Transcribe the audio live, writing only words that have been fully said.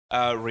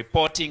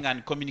reporting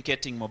and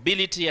communicating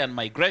mobility and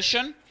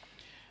migration.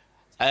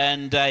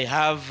 And I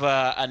have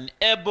an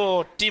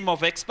able team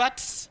of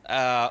experts.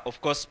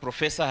 Of course,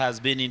 Professor has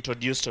been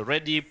introduced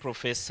already,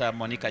 Professor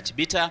Monica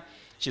Chibita.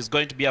 She's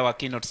going to be our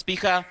keynote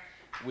speaker.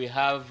 We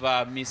have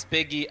Ms.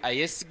 Peggy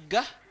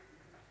Ayesiga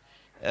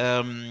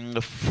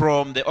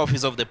from the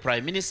Office of the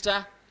Prime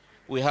Minister.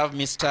 We have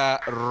Mr.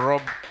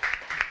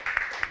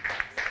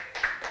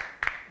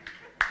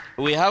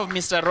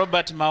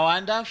 Robert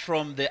Mawanda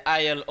from the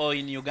ILO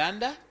in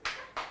Uganda.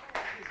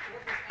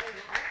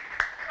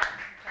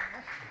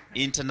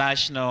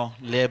 International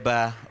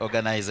Labour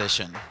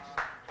Organization.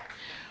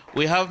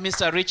 We have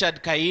Mr.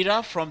 Richard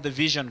Kaira from the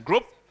Vision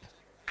Group.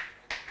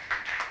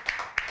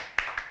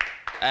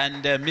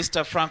 And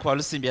Mr. Frank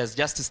Walusimbi has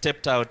just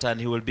stepped out and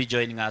he will be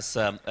joining us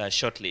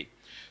shortly.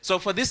 So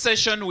for this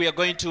session, we are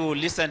going to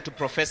listen to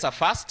Professor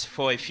first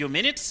for a few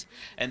minutes.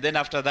 And then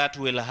after that,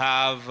 we'll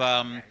have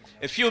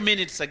a few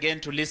minutes again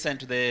to listen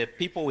to the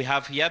people we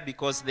have here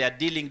because they are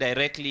dealing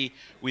directly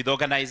with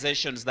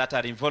organizations that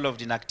are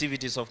involved in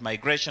activities of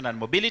migration and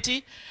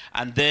mobility.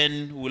 And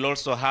then we'll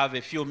also have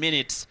a few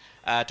minutes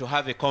to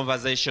have a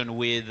conversation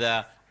with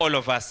all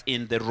of us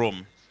in the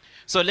room.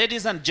 So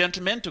ladies and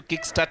gentlemen, to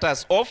kickstart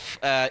us off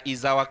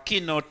is our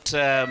keynote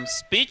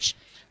speech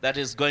that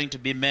is going to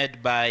be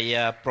made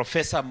by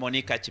Professor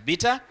Monica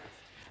Chibita.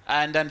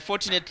 And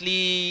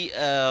unfortunately,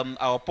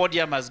 our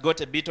podium has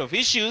got a bit of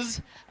issues.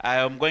 I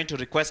am going to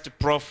request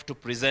Prof to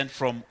present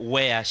from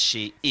where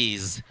she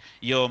is.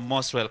 You're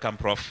most welcome,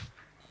 Prof.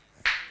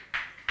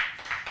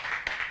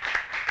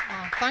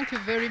 Thank you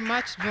very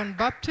much, John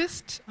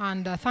Baptist,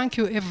 and thank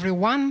you,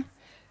 everyone.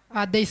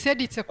 They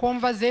said it's a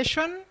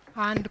conversation,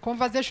 and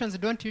conversations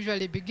don't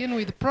usually begin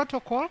with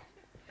protocol.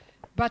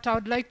 But I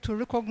would like to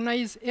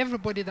recognize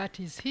everybody that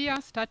is here,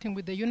 starting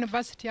with the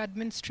university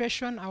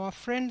administration, our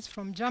friends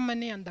from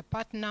Germany and the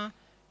partner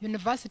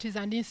universities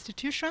and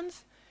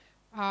institutions,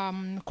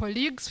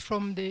 colleagues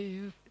from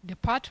the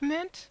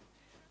department,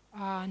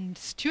 and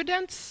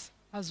students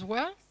as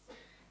well,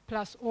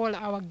 plus all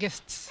our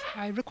guests.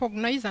 I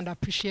recognize and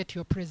appreciate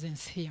your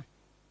presence here.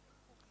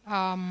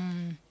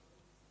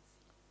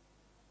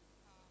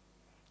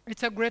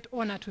 It's a great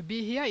honor to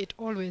be here. It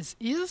always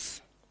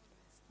is.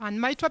 And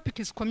my topic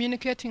is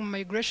communicating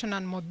migration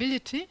and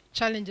mobility,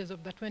 challenges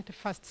of the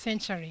 21st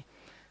century.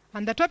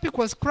 And the topic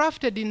was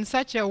crafted in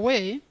such a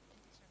way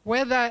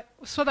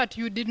so that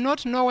you did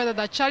not know whether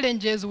the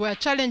challenges were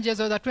challenges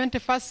of the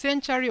 21st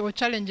century or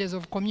challenges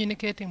of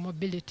communicating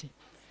mobility.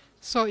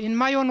 So in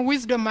my own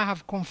wisdom, I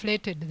have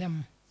conflated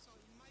them.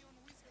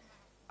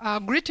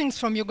 Greetings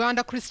from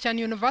Uganda Christian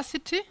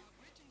University.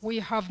 We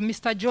have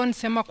Mr. John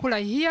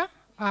Semakula here,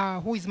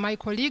 who is my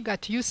colleague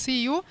at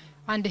UCU,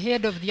 and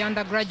head of the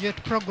undergraduate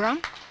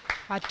program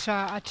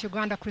at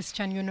Uganda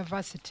Christian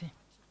University.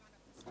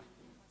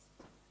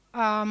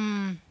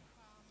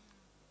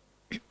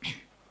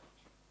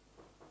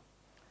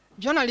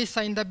 Journalists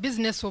are in the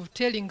business of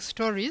telling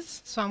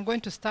stories, so I'm going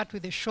to start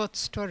with a short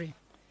story.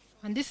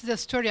 And this is a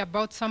story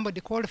about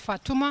somebody called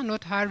Fatuma,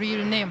 not her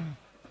real name.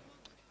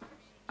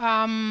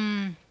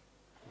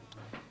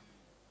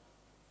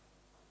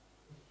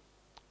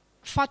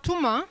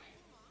 Fatuma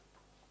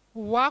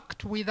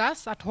worked with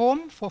us at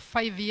home for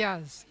 5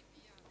 years.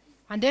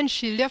 And then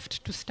she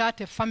left to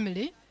start a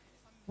family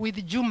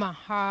with Juma,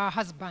 her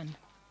husband.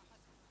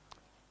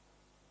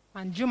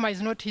 And Juma is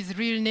not his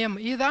real name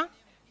either.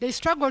 They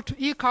struggled to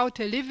eke out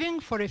a living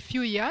for a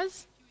few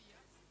years,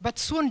 but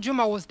soon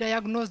Juma was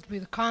diagnosed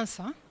with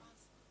cancer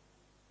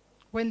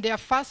when their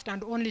first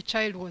and only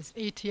child was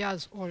 8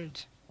 years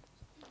old.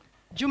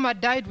 Juma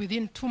died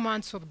within 2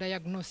 months of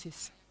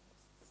diagnosis.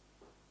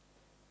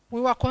 We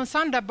were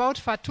concerned about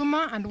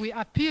Fatuma and we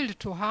appealed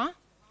to her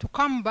to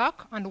come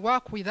back and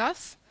work with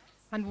us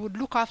and would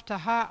look after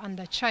her and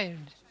the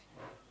child.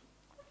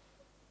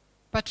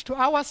 But to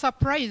our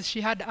surprise,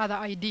 she had other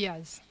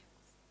ideas.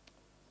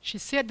 She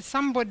said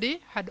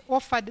somebody had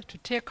offered to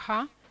take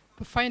her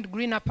to find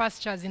greener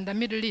pastures in the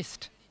Middle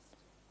East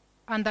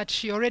and that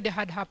she already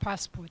had her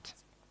passport.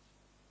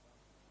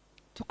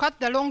 To cut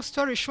the long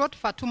story short,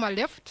 Fatuma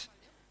left.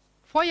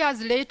 4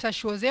 years later,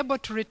 she was able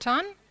to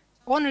return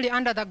only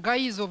under the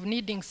guise of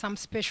needing some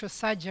special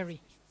surgery.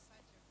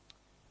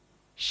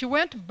 She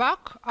went back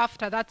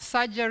after that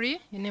surgery,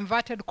 in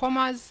inverted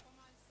commas,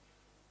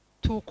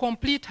 to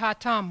complete her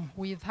term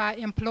with her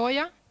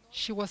employer.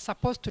 She was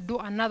supposed to do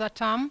another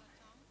term,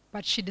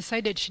 but she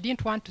decided she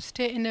didn't want to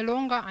stay any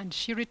longer, and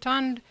she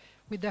returned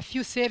with the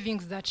few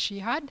savings that she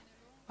had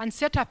and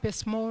set up a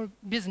small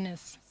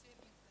business.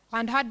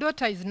 And her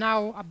daughter is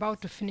now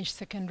about to finish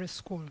secondary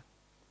school.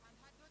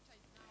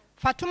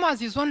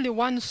 Fatuma's is only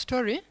one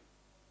story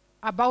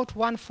about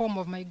one form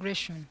of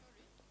migration,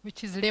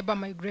 which is labor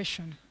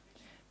migration.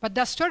 But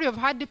the story of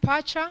her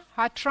departure,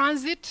 her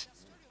transit,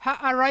 her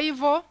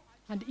arrival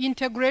and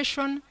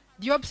integration,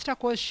 the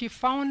obstacles she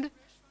found,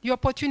 the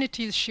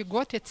opportunities she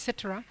got,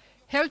 etc.,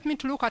 helped me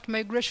to look at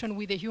migration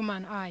with a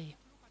human eye.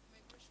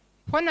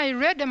 When I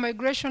read a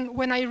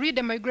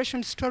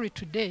migration story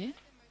today,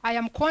 I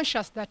am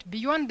conscious that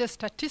beyond the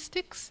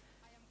statistics,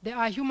 There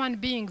are human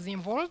beings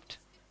involved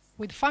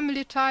with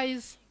family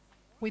ties,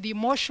 with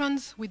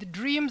emotions, with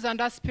dreams and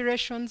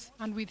aspirations,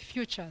 and with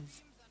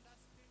futures.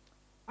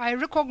 I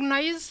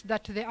recognize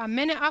that there are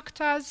many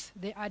actors,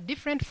 there are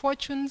different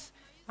fortunes,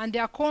 and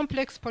there are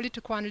complex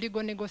political and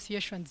legal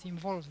negotiations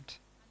involved.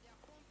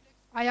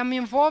 I am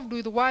involved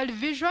with World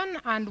Vision,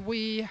 and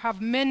we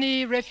have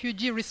many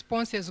refugee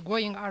responses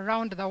going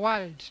around the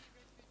world.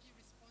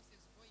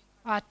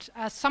 At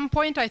some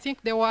point, I think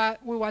we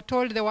were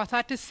told there were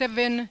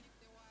 37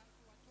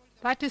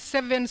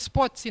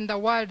 spots in the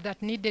world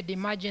that needed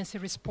emergency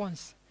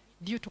response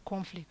due to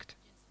conflict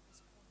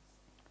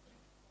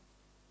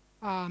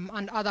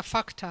and other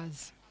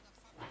factors.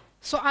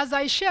 So as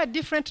I share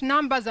different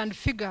numbers and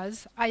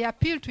figures, I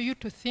appeal to you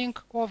to think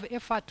of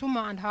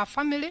Fatuma and her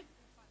family,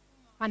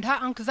 and her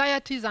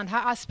anxieties and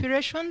her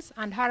aspirations,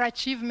 and her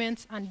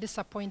achievements and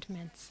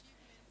disappointments.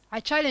 I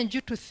challenge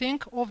you to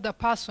think of the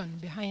person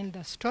behind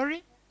the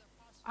story,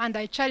 and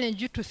I challenge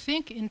you to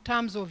think in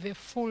terms of a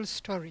full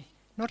story,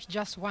 not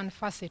just one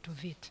facet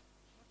of it.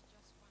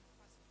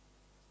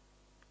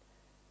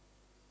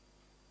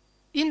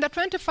 In the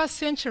 21st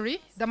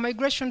century, the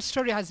migration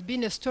story has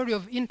been a story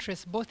of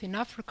interest both in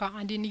Africa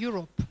and in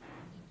Europe.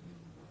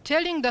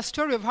 Telling the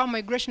story of how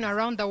migration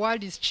around the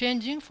world is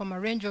changing from a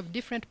range of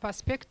different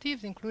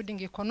perspectives,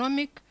 including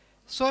economic,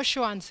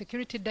 social, and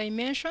security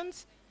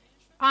dimensions,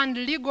 and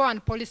legal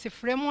and policy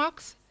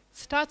frameworks,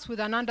 starts with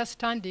an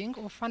understanding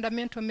of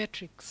fundamental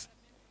metrics.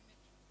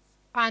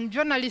 And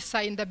journalists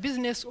are in the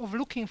business of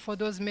looking for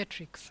those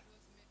metrics.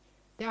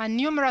 There are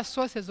numerous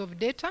sources of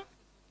data,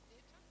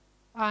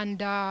 and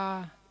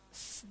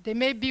they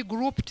may be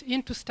grouped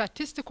into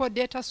statistical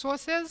data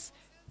sources,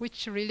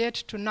 which relate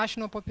to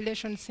national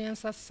population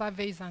census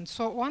surveys and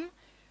so on,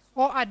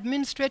 or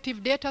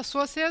administrative data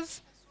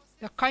sources,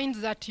 the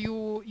kinds that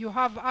you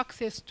have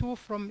access to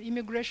from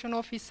immigration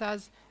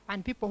officers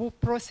and people who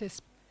process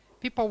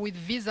people with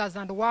visas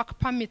and work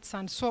permits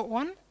and so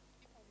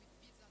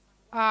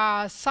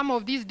on. Some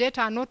of these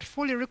data are not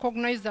fully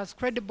recognized as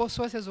credible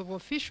sources of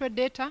official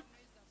data,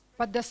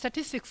 but the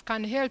statistics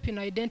can help in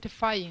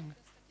identifying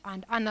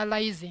and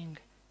analyzing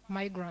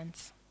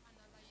migrants.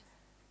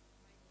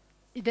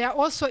 There are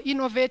also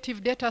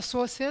innovative data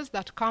sources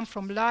that come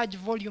from large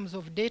volumes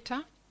of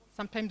data,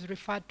 sometimes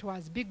referred to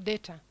as big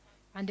data,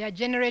 and they are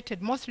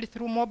generated mostly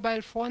through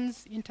mobile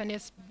phones,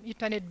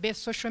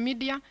 internet-based social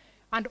media,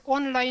 and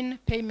online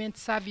payment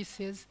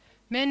services,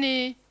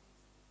 many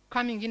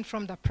coming in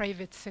from the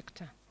private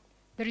sector.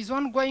 There is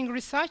ongoing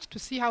research to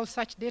see how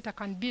such data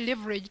can be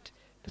leveraged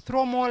to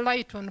throw more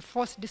light on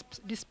forced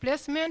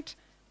displacement,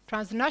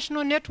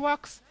 transnational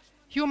networks,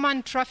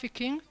 human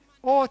trafficking,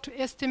 or to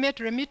estimate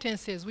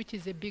remittances, which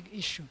is a big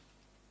issue.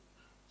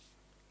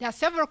 There are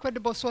several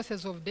credible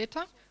sources of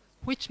data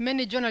which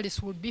many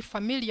journalists would be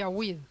familiar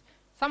with.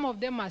 Some of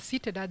them are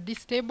seated at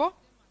this table: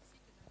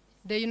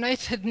 the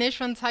United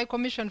Nations High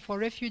Commission for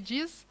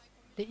Refugees,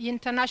 the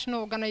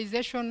International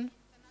Organization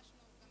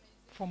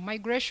for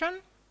Migration,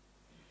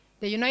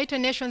 the United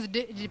Nations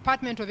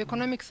Department of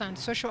Economics and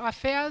Social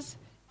Affairs,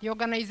 the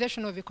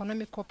Organization of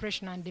Economic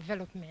Cooperation and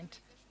Development,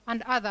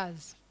 and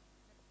others.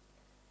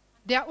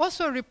 There are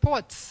also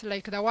reports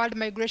like the World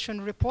Migration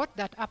Report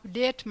that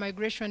update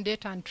migration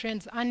data and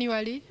trends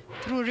annually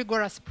through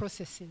rigorous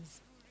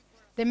processes.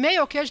 There may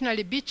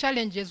occasionally be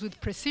challenges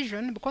with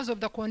precision because of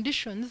the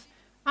conditions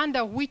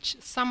under which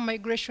some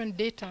migration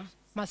data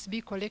must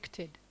be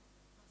collected.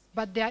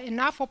 But there are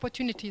enough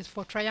opportunities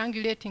for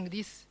triangulating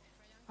this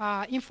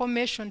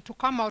information to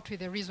come out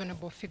with a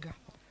reasonable figure.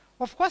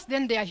 Of course,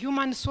 then there are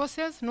human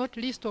sources, not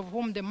least of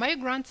whom the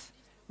migrants,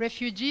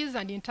 refugees,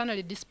 and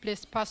internally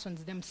displaced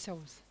persons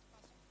themselves.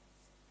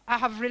 I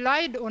have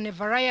relied on a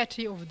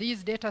variety of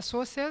these data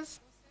sources.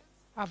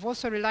 I've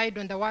also relied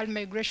on the World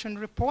Migration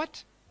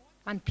Report,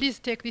 and please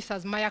take this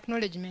as my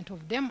acknowledgement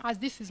of them, as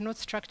this is not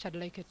structured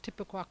like a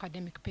typical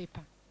academic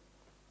paper.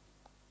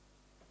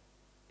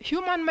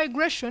 Human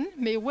migration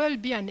may well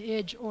be an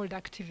age-old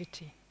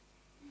activity.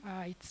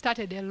 It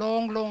started a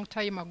long, long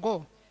time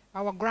ago.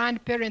 Our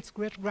grandparents,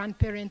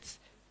 great-grandparents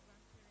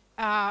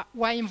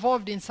were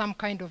involved in some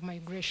kind of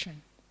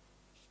migration.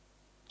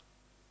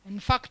 In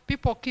fact,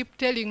 people keep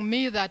telling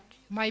me that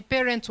my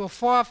parents or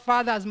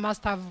forefathers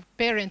must have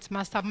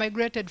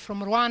migrated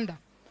from Rwanda.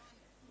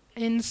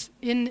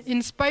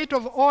 In spite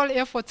of all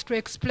efforts to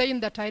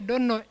explain that I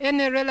don't know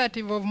any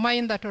relative of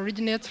mine that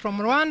originates from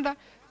Rwanda,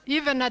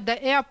 even at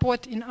the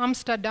airport in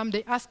Amsterdam,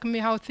 they ask me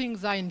how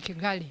things are in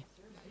Kigali.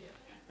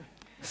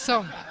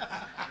 So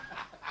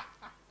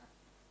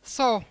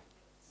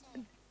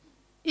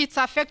it's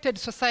affected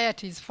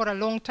societies for a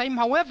long time.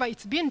 However,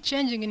 it's been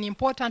changing in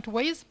important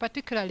ways,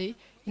 particularly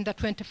in the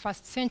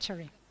 21st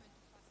century.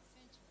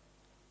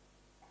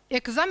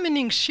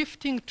 Examining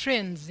shifting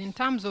trends in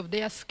terms of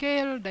their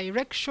scale,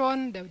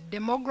 direction, the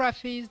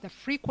demographies, the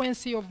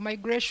frequency of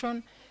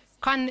migration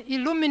can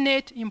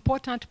illuminate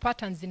important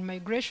patterns in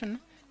migration,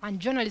 and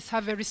journalists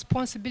have a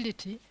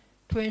responsibility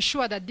to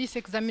ensure that this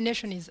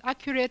examination is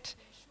accurate,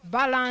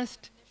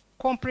 balanced,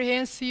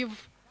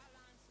 comprehensive,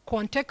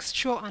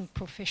 contextual, and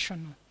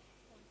professional.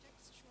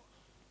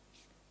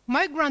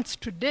 Migrants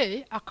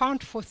today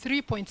account for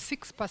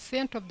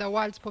 3.6% of the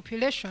world's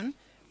population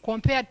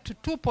compared to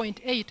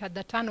 2.8 at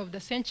the turn of the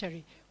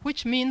century,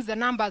 which means the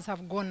numbers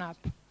have gone up.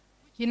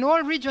 In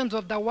all regions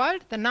of the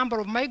world, the number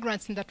of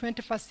migrants in the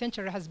 21st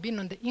century has been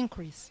on the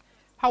increase.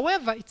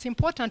 However, it's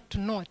important to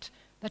note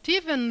that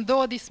even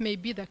though this may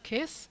be the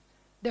case,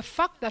 the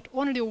fact that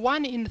only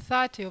 1 in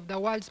 30 of the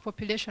world's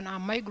population are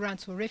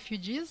migrants or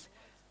refugees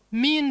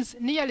means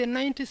nearly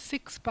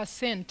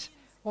 96%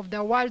 of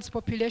the world's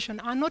population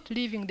are not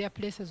leaving their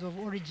places of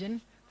origin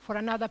for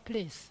another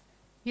place,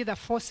 either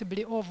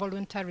forcibly or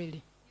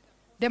voluntarily.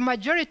 The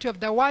majority of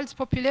the world's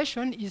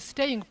population is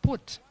staying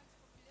put.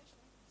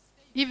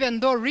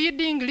 Even though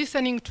reading,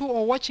 listening to,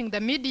 or watching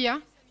the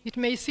media, it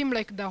may seem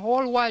like the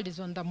whole world is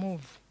on the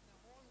move.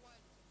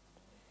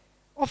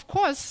 Of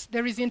course,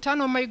 there is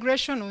internal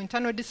migration or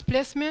internal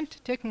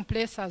displacement taking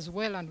place as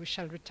well, and we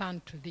shall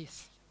return to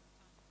this.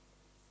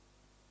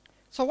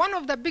 So one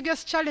of the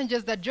biggest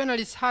challenges that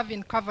journalists have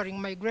in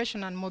covering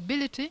migration and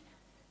mobility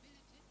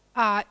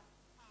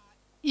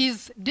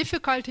is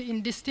difficulty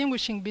in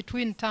distinguishing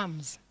between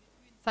terms,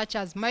 such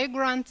as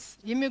migrants,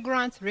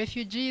 immigrants,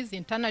 refugees,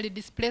 internally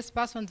displaced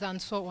persons,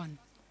 and so on.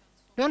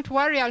 Don't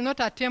worry, I'll not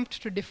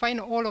attempt to define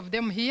all of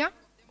them here,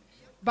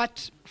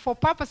 but for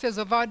purposes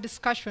of our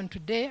discussion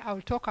today,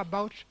 I'll talk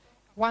about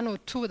 1 or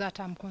 2 that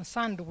I'm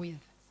concerned with.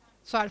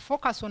 So I'll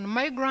focus on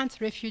migrants,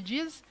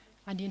 refugees,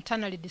 and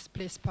internally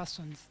displaced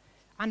persons.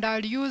 And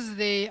I'll use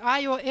the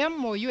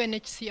IOM or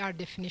UNHCR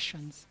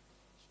definitions.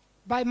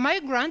 By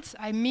migrants,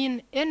 I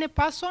mean any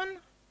person,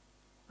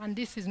 and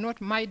this is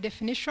not my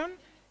definition.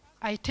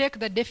 I take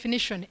the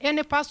definition,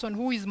 any person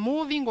who is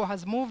moving or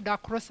has moved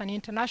across an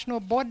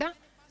international border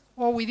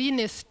or within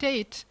a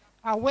state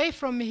away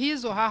from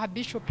his or her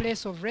habitual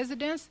place of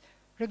residence,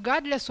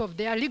 regardless of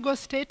their legal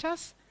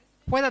status,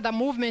 whether the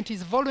movement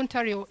is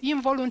voluntary or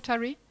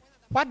involuntary,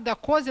 what the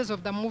causes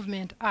of the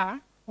movement are,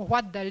 or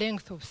what the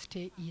length of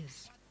stay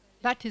is.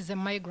 That is a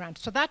migrant.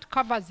 So that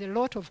covers a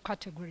lot of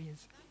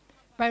categories.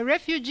 By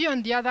refugee,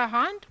 on the other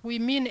hand, we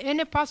mean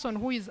any person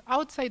who is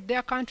outside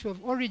their country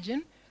of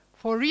origin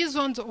for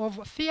reasons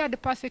of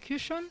feared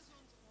persecution,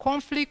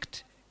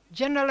 conflict,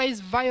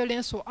 generalized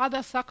violence, or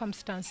other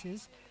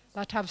circumstances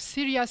that have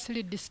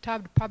seriously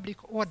disturbed public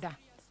order,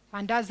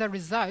 and as a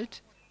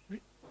result,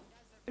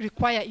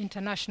 require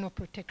international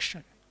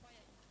protection.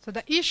 So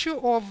the issue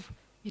of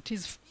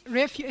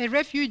a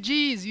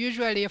refugee is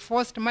usually a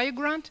forced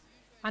migrant,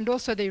 and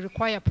also they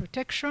require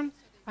protection,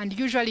 and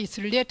usually it's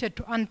related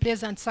to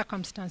unpleasant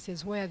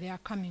circumstances where they are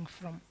coming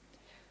from.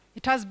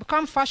 It has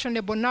become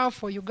fashionable now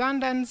for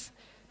Ugandans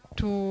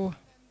to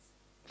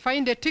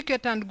find a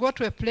ticket and go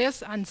to a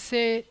place and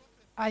say,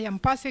 I am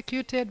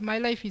persecuted, my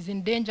life is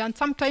in danger, and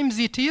sometimes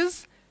it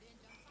is.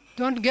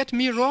 Don't get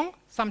me wrong,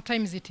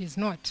 sometimes it is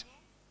not.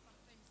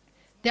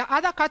 There are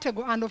other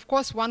categories, and of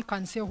course one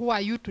can say, who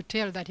are you to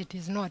tell that it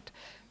is not?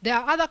 There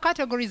are other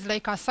categories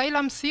like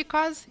asylum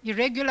seekers,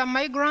 irregular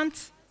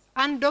migrants,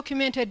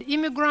 undocumented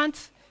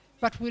immigrants,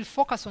 but we'll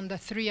focus on the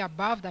 3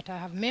 above that I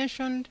have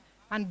mentioned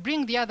and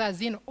bring the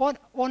others in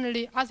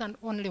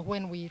only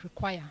when we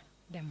require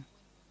them.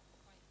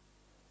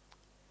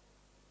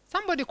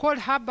 Somebody called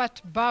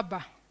Herbert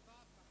Barber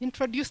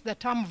introduced the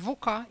term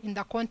VUCA in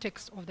the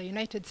context of the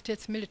United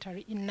States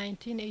military in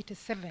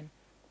 1987.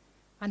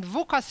 And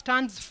VUCA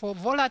stands for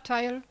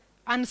volatile,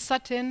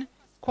 uncertain,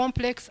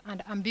 complex,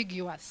 and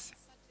ambiguous.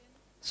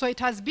 So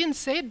it has been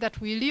said that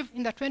we live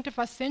in the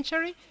 21st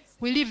century,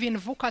 we live in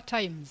VUCA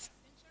times.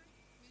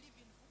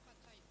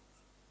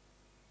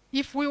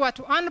 If we were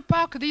to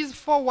unpack these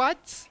 4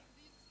 words,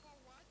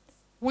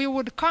 we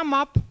would come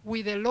up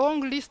with a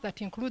long list that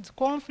includes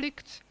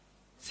conflict,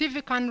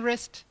 civic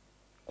unrest,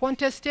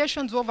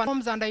 contestations over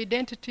norms and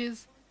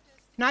identities,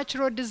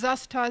 natural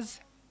disasters,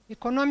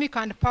 economic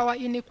and power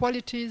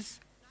inequalities,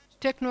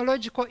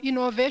 technological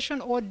innovation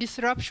or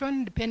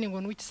disruption, depending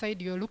on which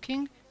side you're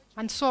looking,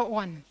 and so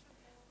on.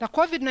 The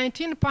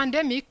COVID-19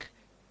 pandemic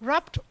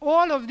wrapped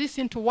all of this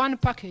into one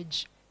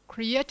package,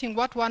 creating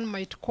what one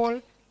might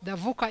call the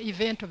VUCA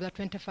event of the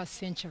 21st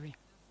century.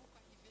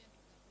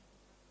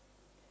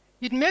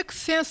 It makes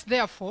sense,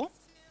 therefore,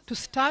 to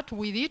start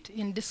with it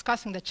in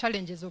discussing the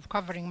challenges of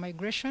covering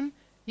migration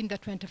in the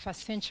 21st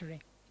century.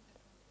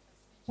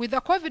 With the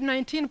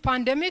COVID-19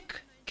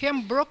 pandemic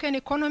came broken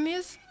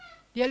economies,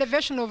 the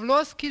elevation of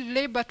low-skilled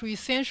labor to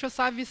essential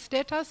service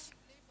status,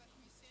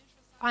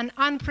 an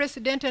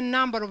unprecedented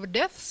number of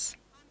deaths,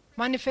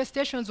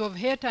 manifestations of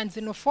hate and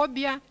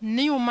xenophobia,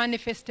 new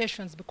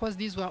manifestations because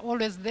these were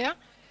always there,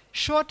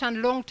 short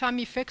and long-term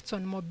effects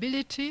on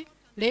mobility,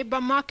 labor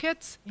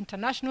markets,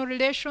 international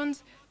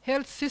relations,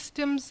 health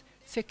systems,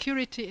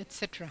 security,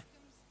 etc.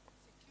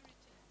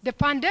 The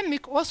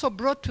pandemic also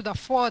brought to the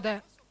fore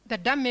the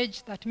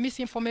damage that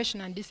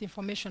misinformation and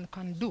disinformation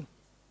can do.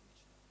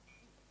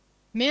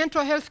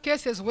 Mental health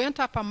cases went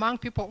up among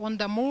people on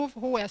the move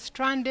who were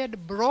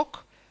stranded,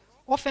 broke,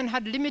 often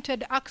had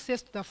limited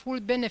access to the full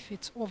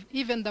benefits of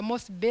even the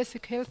most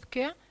basic health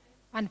care,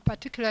 and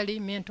particularly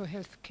mental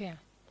health care.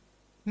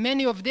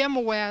 Many of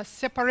them were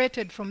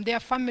separated from their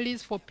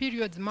families for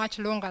periods much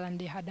longer than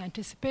they had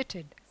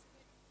anticipated.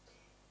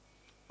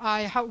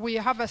 We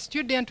have a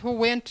student who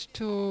went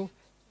to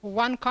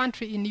one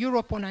country in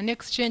Europe on an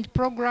exchange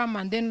program,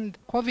 and then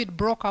COVID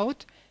broke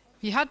out.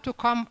 He had to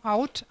come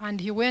out and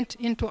he went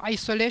into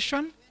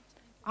isolation.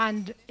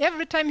 And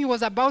every time he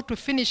was about to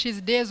finish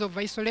his days of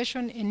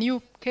isolation, a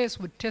new case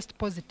would test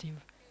positive,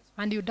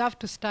 and he would have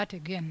to start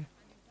again.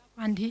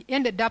 And he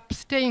ended up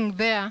staying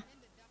there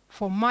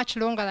for much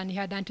longer than he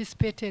had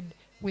anticipated,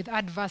 with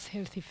adverse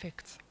health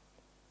effects.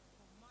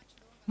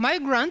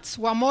 Migrants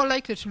were more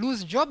likely to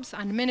lose jobs,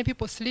 and many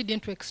people slid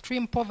into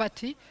extreme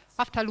poverty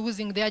after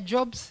losing their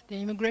jobs, their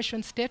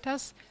immigration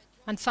status,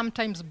 and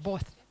sometimes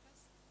both.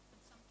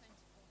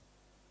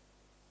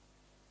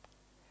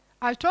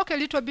 I'll talk a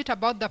little bit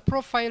about the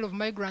profile of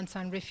migrants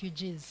and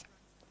refugees.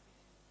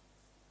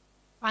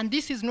 And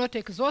this is not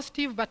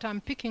exhaustive, but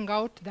I'm picking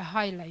out the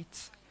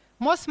highlights.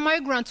 Most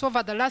migrants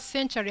over the last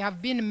century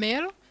have been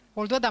male,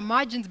 although the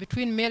margins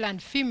between male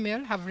and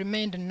female have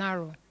remained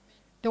narrow.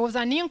 There was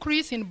an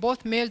increase in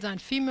both males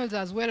and females,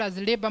 as well as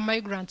labor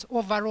migrants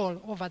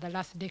overall over the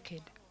last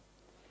decade.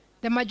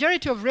 The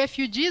majority of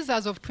refugees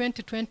as of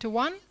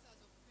 2021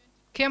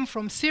 came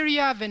from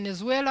Syria,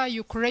 Venezuela,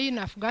 Ukraine,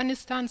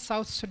 Afghanistan,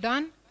 South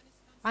Sudan,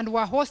 and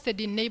were hosted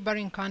in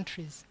neighboring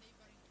countries.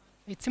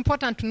 It's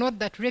important to note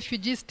that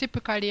refugees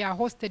typically are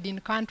hosted in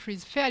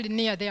countries fairly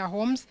near their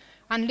homes,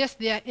 unless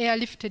they are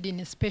airlifted in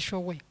a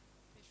special way,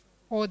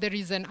 or there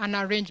is an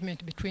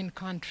arrangement between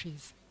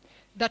countries.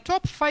 The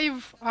top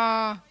 5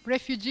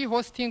 refugee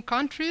hosting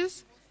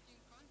countries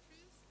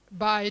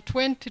by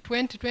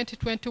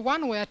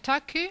 2020-2021 were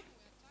Turkey,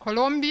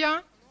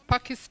 Colombia,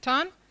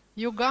 Pakistan,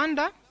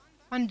 Uganda,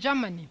 and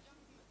Germany.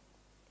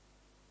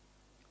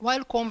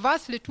 While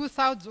conversely,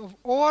 2/3 of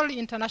all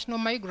international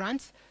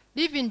migrants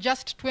live in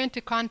just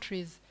 20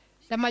 countries,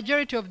 the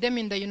majority of them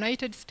in the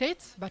United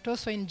States, but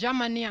also in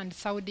Germany and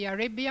Saudi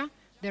Arabia,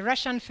 the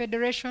Russian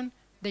Federation,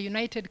 the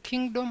United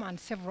Kingdom, and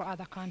several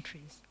other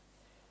countries.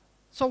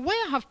 So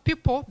where have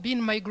people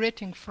been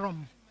migrating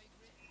from?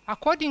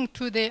 According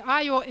to the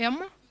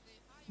IOM,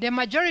 the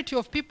majority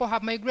of people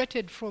have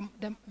migrated from,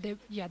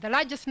 the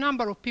largest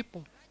number of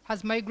people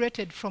has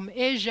migrated from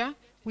Asia,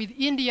 with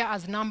India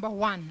as number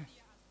 1.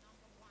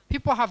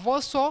 People have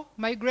also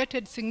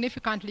migrated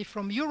significantly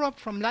from Europe,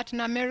 from Latin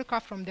America,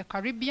 from the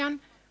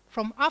Caribbean,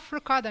 from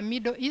Africa, the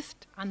Middle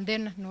East, and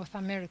then North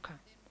America.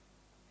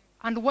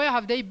 And where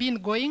have they been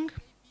going?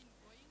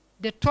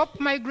 The top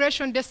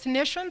migration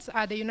destinations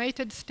are the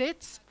United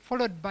States,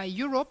 followed by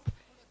Europe,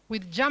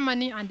 with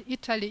Germany and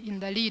Italy in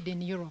the lead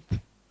in Europe.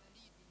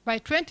 By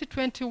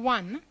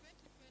 2021,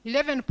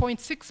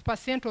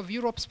 11.6% of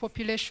Europe's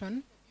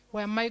population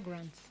were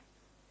migrants.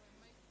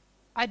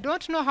 I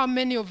don't know how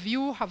many of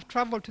you have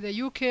traveled to the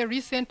UK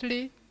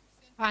recently,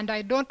 and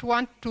I don't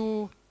want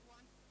to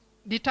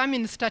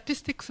determine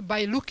statistics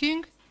by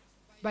looking,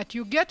 but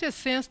you get a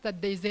sense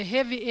that there is a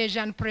heavy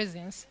Asian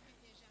presence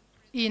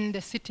in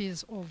the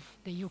cities of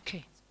the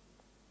UK.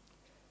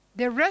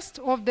 The rest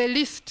of the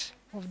list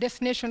of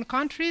destination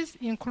countries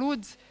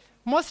includes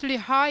mostly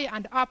high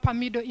and upper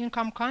middle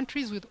income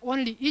countries, with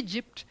only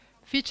Egypt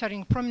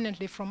featuring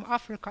prominently from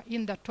Africa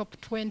in the top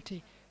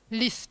 20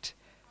 list.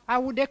 I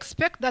would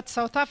expect that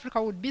South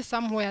Africa would be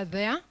somewhere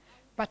there,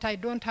 but I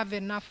don't have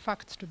enough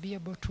facts to be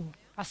able to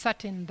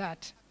ascertain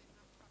that.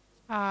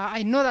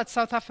 I know that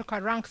South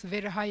Africa ranks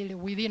very highly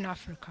within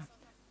Africa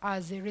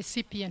as a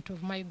recipient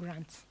of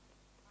migrants.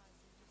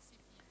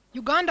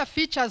 Uganda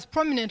features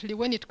prominently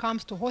when it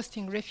comes to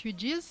hosting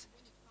refugees,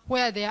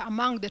 where they are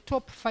among the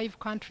top 5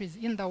 countries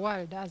in the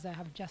world, as I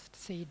have just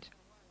said.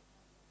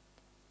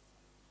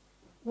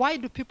 Why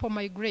do people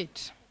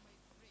migrate?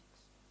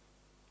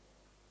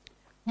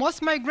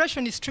 Most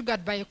migration is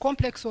triggered by a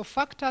complex of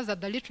factors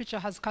that the literature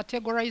has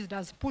categorized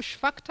as push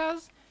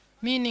factors,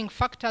 meaning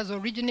factors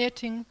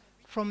originating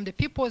from the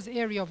people's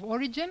area of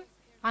origin,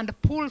 and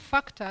pull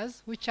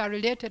factors, which are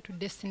related to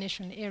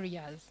destination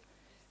areas.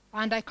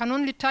 And I can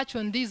only touch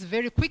on these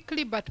very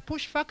quickly, but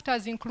push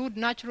factors include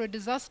natural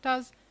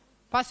disasters,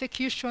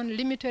 persecution,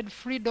 limited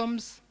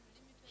freedoms,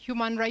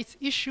 human rights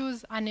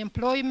issues,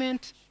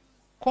 unemployment,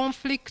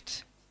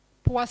 conflict,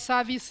 poor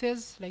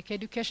services like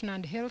education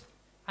and health,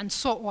 and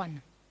so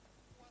on.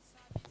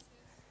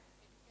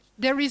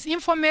 There is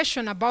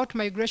information about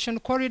migration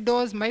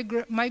corridors,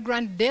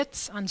 migrant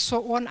deaths, and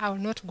so on. I will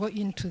not go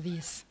into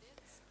this.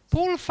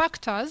 Pull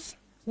factors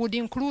would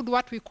include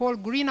what we call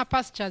greener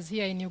pastures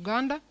here in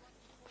Uganda.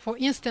 For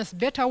instance,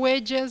 better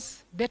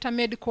wages, better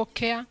medical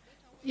care.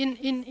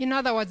 In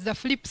other words, the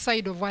flip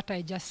side of what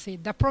I just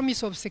said. The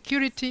promise of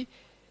security,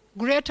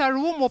 greater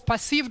room or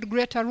perceived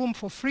greater room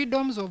for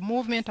freedoms of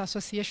movement,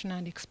 association,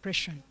 and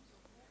expression.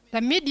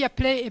 The media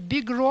play a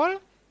big role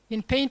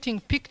in painting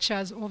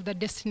pictures of the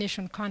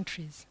destination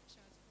countries.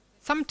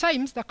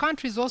 Sometimes the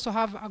countries also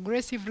have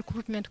aggressive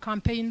recruitment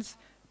campaigns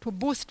to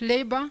boost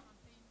labor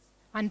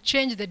and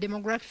change the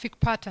demographic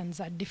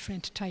patterns at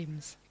different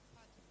times.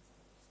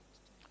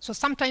 So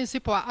sometimes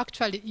people are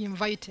actually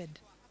invited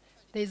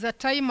There's a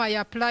time I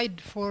applied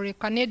for a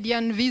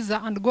Canadian visa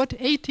and got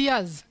 8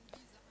 years.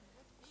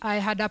 I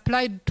had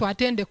applied to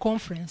attend a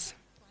conference.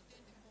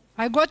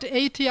 I got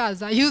 8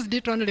 years. I used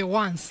it only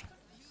once,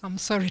 I'm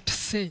sorry to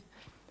say.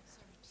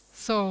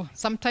 So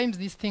sometimes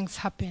these things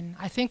happen.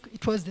 I think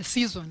it was the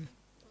season.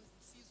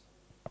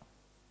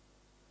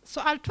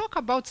 So I'll talk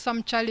about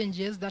some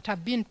challenges that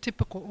have been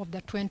typical of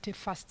the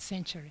 21st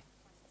century.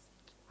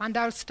 And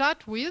I'll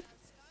start with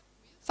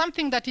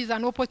something that is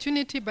an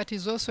opportunity but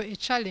is also a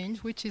challenge,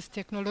 which is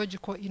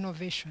technological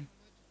innovation.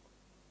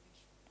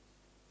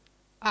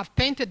 I've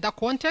painted the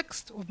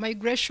context of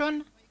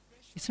migration.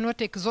 It's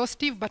not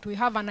exhaustive, but we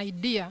have an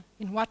idea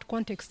in what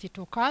context it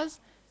occurs,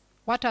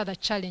 what are the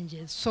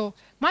challenges. So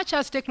much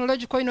as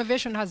technological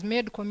innovation has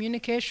made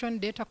communication,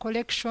 data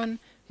collection,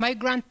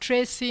 migrant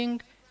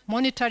tracing,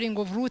 monitoring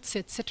of routes,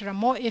 etc.,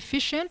 more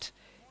efficient,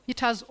 it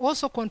has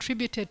also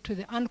contributed to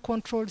the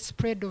uncontrolled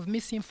spread of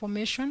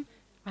misinformation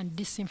and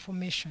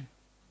disinformation.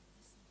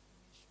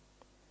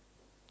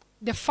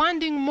 The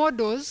funding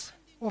models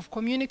of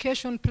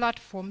communication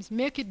platforms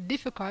make it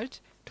difficult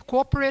to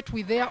cooperate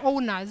with their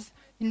owners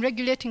in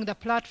regulating the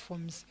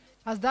platforms,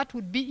 as that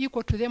would be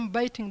equal to them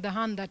biting the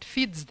hand that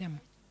feeds them.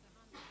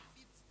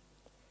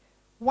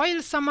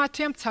 While some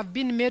attempts have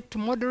been made to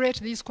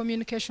moderate these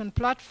communication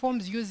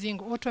platforms using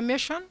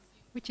automation,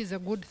 which is a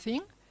good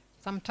thing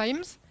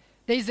sometimes,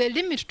 there is a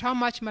limit to how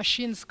much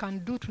machines can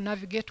do to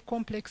navigate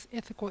complex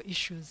ethical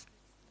issues.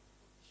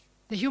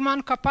 The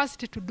human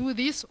capacity to do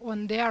this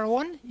on their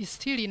own is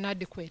still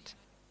inadequate.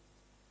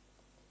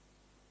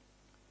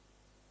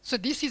 So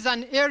this is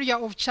an area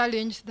of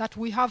challenge that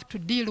we have to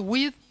deal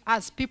with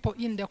as people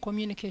in the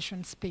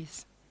communication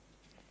space.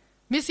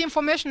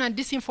 Misinformation and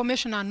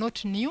disinformation are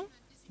not new,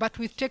 but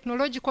with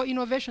technological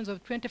innovations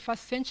of the 21st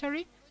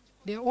century,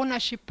 the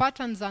ownership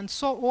patterns and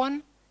so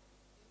on,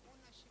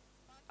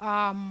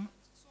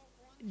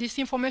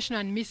 disinformation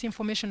and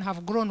misinformation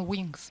have grown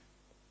wings.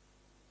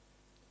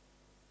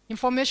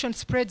 Information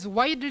spreads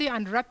widely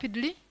and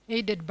rapidly,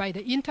 aided by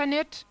the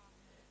internet.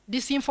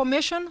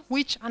 Disinformation,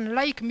 which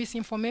unlike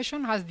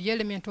misinformation has the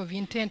element of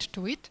intent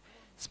to it,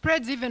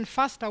 spreads even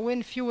faster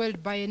when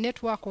fueled by a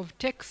network of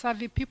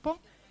tech-savvy people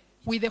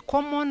with a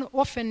common,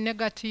 often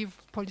negative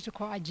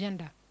political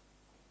agenda.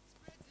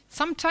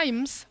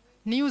 Sometimes,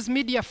 news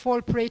media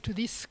fall prey to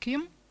this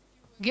scheme,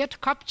 get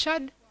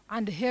captured,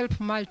 and help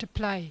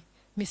multiply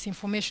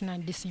misinformation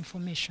and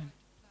disinformation.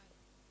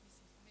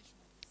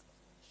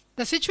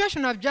 The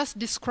situation I've just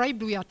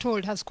described, we are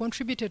told, has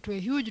contributed to a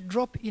huge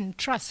drop in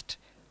trust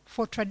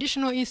for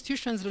traditional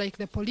institutions like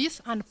the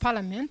police and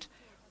parliament,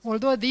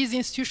 although these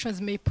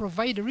institutions may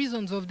provide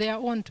reasons of their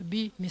own to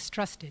be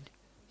mistrusted.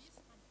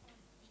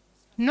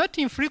 Not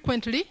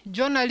infrequently,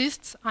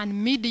 journalists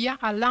and media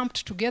are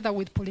lumped together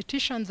with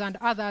politicians and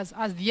others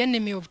as the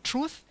enemy of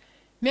truth,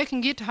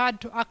 making it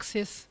hard to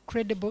access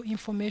credible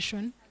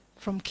information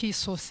from key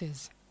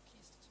sources.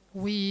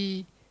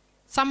 We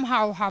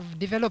somehow have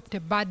developed a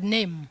bad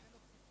name.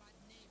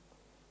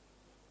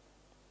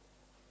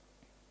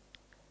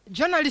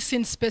 Journalists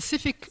in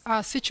specific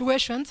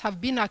situations have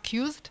been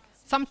accused,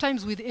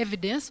 sometimes with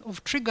evidence,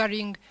 of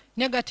triggering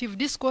negative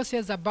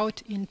discourses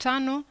about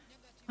internal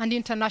and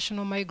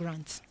international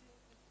migrants.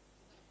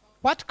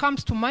 What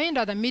comes to mind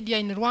are the media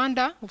in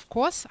Rwanda, of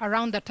course,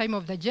 around the time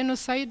of the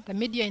genocide, the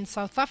media in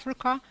South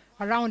Africa,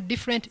 around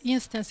different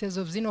instances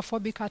of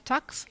xenophobic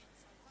attacks,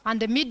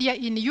 and the media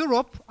in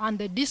Europe and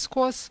the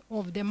discourse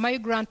of the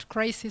migrant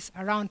crisis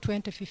around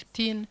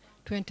 2015,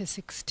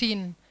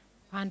 2016.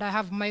 And I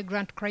have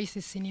migrant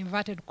crisis in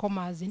inverted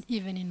commas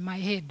even in my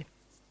head.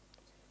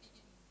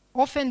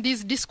 Often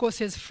these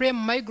discourses frame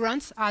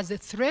migrants as a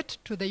threat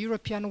to the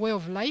European way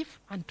of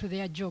life and to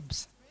their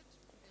jobs.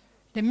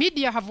 The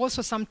media have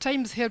also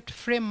sometimes helped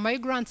frame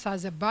migrants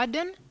as a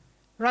burden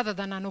rather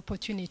than an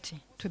opportunity,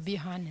 to be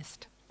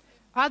honest.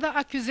 Other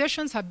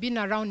accusations have been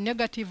around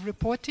negative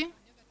reporting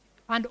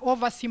and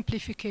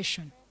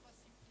oversimplification.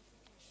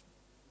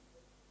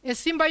 A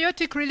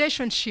symbiotic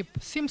relationship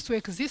seems to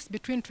exist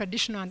between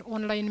traditional and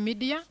online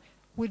media,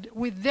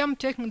 with them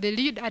taking the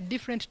lead at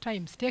different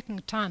times, taking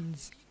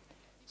turns.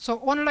 So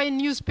online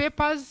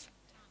newspapers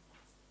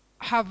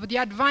have the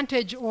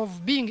advantage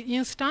of being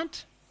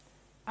instant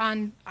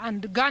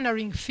and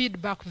garnering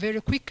feedback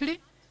very quickly.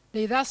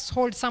 They thus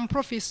hold some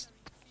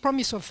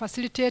promise of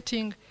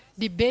facilitating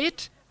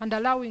debate and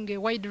allowing a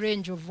wide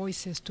range of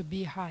voices to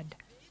be heard.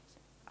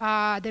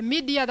 The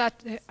media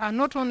that are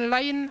not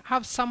online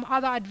have some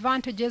other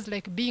advantages,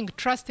 like being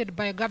trusted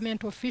by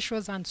government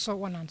officials and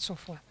so on and so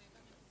forth.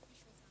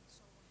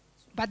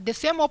 But the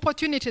same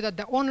opportunity that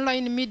the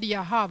online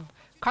media have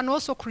can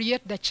also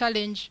create the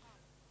challenge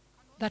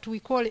that we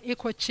call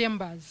echo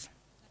chambers,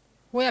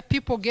 where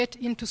people get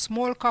into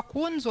small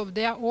cocoons of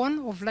their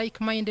own, of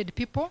like-minded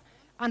people,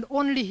 and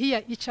only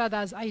hear each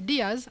other's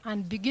ideas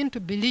and begin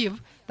to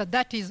believe that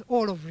that is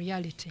all of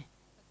reality.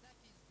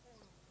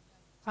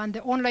 And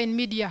the online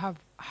media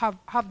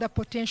have the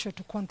potential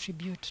to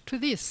contribute to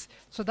this.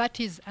 So that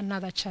is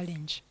another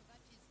challenge.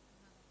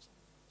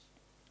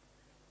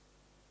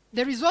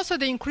 There is also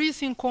the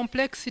increasing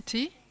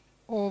complexity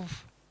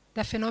of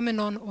the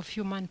phenomenon of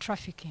human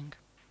trafficking.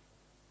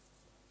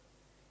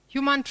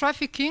 Human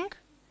trafficking,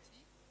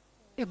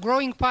 a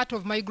growing part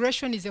of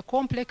migration, is a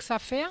complex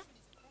affair.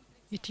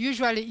 It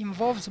usually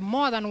involves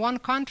more than one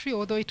country,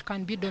 although it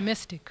can be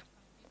domestic.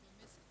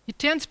 It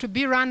tends to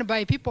be run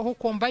by people who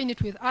combine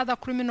it with other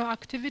criminal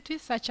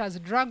activities such as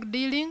drug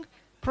dealing,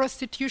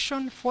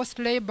 prostitution, forced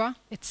labor,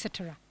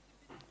 etc.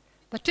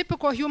 The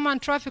typical human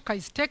trafficker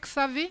is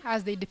tech-savvy,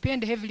 as they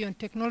depend heavily on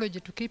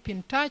technology to keep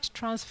in touch,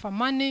 transfer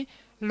money,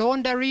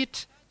 launder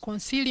it,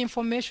 conceal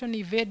information,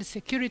 evade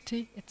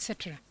security,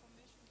 etc.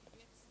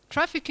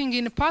 Trafficking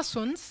in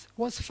persons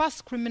was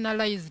first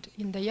criminalized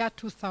in the year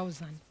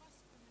 2000.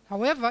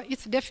 However,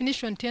 its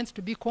definition tends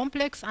to be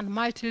complex and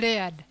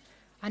multi-layered,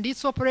 and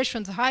its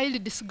operations highly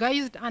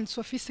disguised and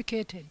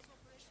sophisticated.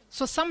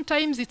 So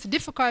sometimes it's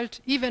difficult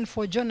even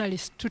for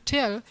journalists to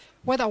tell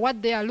whether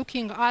what they are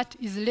looking at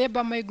is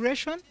labor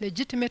migration,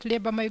 legitimate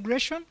labor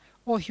migration,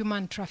 or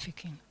human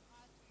trafficking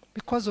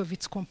because of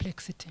its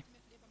complexity.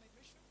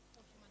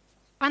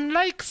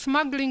 Unlike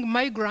smuggling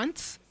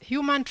migrants,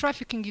 human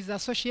trafficking is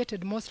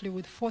associated mostly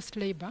with forced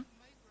labor,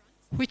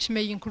 which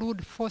may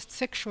include forced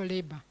sexual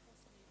labor.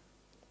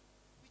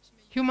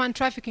 Human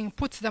trafficking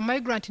puts the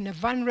migrant in a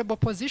vulnerable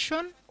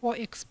position or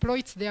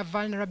exploits their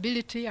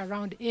vulnerability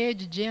around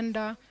age,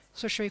 gender,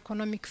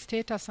 socioeconomic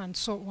status, and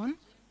so on,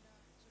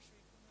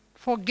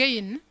 for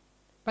gain.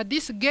 But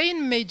this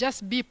gain may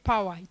just be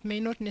power. It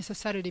may not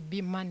necessarily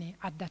be money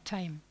at that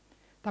time.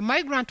 The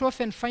migrant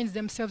often finds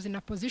themselves in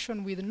a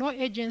position with no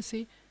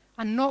agency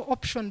and no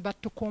option but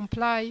to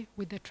comply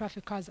with the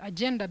trafficker's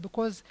agenda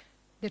because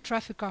the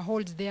trafficker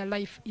holds their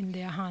life in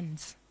their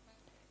hands.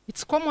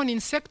 It's common in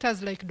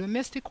sectors like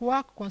domestic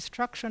work,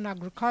 construction,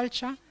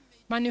 agriculture,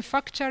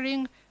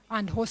 manufacturing,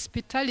 and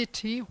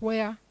hospitality,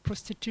 where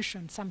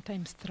prostitution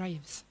sometimes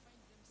thrives.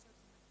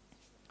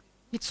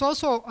 It's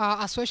also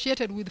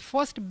associated with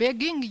forced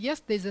begging.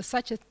 Yes, there's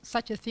such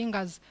a thing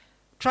as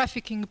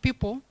trafficking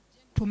people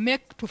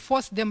to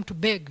force them to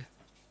beg.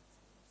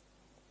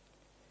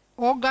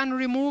 Organ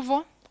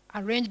removal,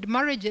 arranged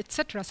marriage,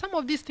 etc. Some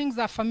of these things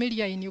are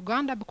familiar in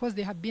Uganda because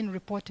they have been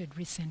reported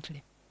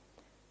recently.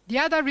 The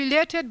other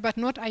related but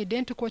not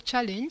identical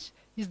challenge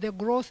is the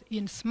growth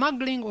in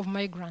smuggling of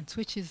migrants,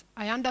 which is,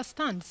 I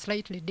understand,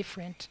 slightly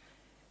different.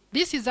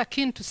 This is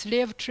akin to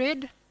slave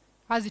trade,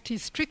 as it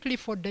is strictly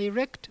for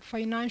direct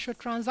financial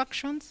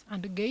transactions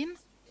and gain,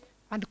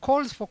 and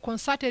calls for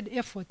concerted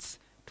efforts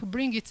to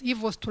bring its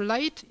evils to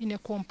light in a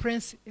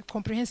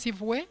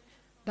comprehensive way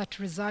that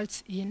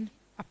results in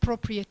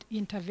appropriate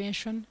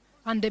intervention,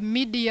 and the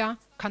media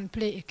can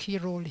play a key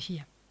role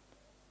here.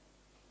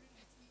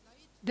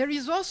 There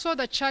is also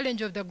the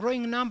challenge of the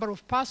growing number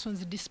of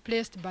persons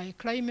displaced by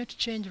climate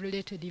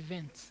change-related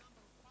events.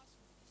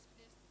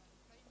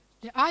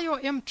 The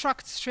IOM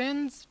tracked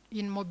trends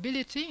in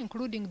mobility,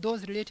 including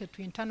those related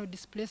to internal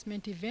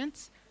displacement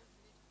events,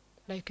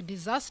 like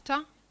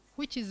disaster,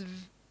 which is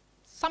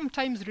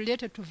sometimes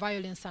related to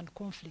violence and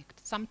conflict.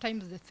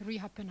 Sometimes the three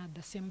happen at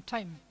the same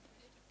time.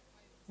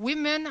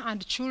 Women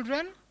and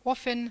children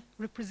often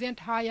represent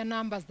higher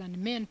numbers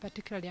than men,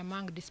 particularly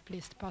among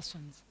displaced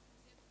persons.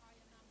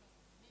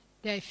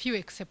 There are a few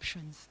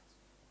exceptions.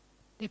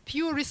 The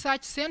Pew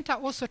Research Center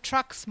also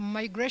tracks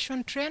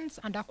migration trends,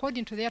 and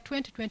according to their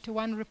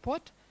 2021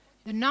 report,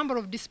 the number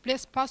of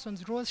displaced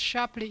persons rose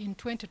sharply in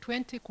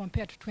 2020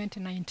 compared to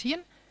 2019,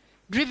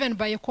 driven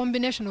by a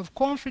combination of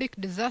conflict,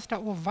 disaster,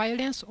 or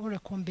violence, or a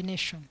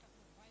combination.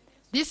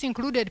 This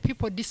included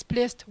people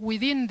displaced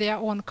within their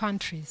own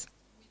countries.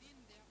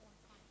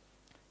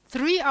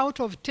 3 out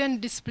of 10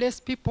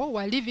 displaced people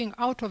were living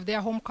out of their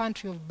home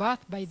country of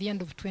birth by the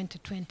end of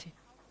 2020.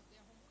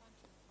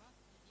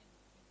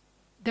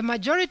 The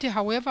majority,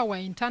 however, were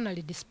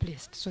internally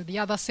displaced, so the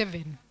other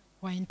 7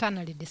 were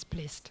internally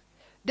displaced.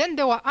 Then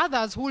there were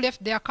others who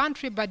left their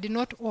country but did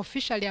not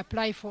officially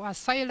apply for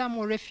asylum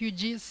or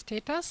refugee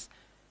status,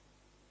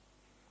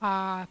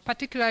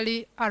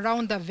 particularly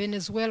around the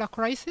Venezuela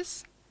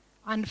crisis.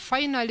 And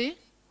finally,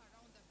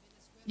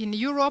 in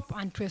Europe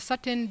and to a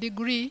certain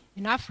degree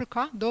in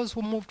Africa, those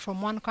who moved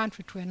from one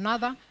country to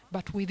another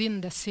but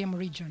within the same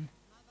region.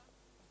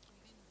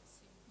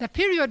 The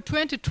period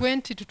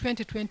 2020 to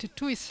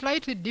 2022 is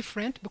slightly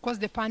different because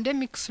the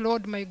pandemic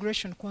slowed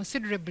migration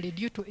considerably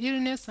due to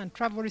illness and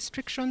travel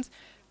restrictions,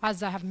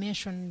 as I have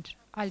mentioned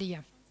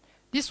earlier.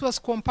 This was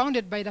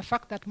compounded by the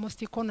fact that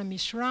most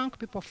economies shrank,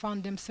 people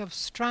found themselves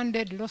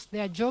stranded, lost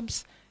their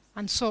jobs,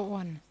 and so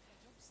on.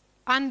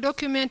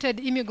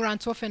 Undocumented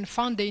immigrants often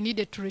found they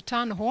needed to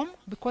return home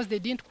because they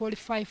didn't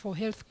qualify for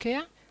health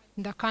care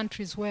in the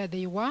countries where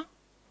they were,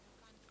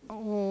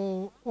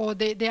 or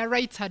their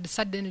rights had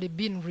suddenly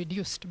been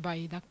reduced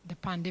by the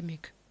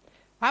pandemic.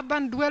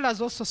 Urban dwellers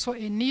also saw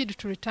a need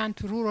to return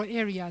to rural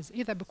areas,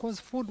 either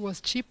because food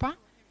was cheaper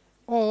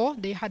or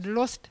they had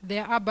lost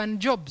their urban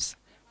jobs.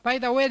 By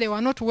the way, they were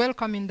not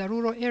welcome in the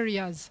rural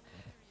areas.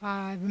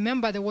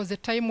 Remember, there was a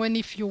time when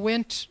if you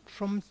went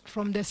from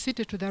the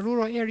city to the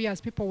rural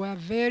areas, people were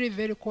very,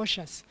 very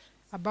cautious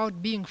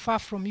about being far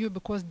from you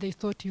because they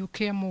thought you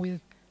came with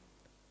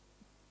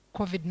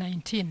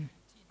COVID-19.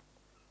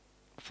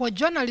 For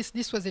journalists,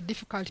 this was a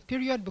difficult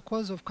period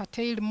because of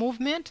curtailed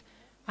movement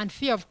and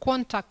fear of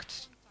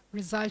contact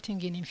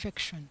resulting in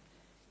infection.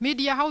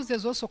 Media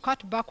houses also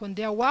cut back on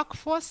their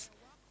workforce,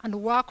 and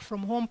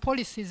work-from-home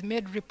policies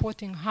made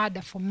reporting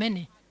harder for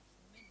many.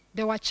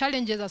 There were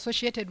challenges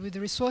associated with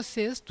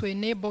resources to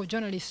enable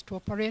journalists to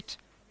operate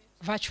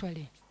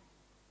virtually.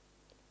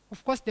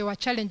 Of course, there were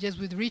challenges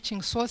with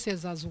reaching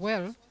sources as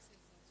well,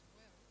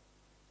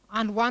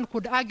 and one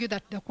could argue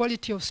that the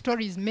quality of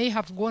stories may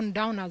have gone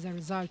down as a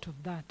result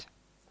of that.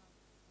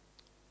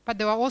 But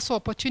there were also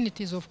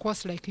opportunities, of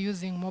course, like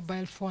using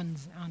mobile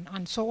phones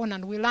and so on,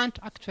 and we learned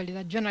actually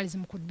that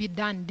journalism could be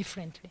done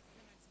differently.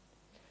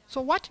 So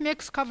what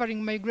makes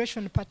covering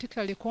migration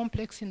particularly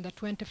complex in the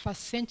 21st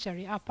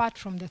century, apart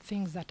from the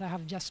things that I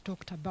have just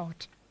talked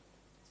about?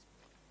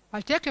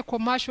 I'll take a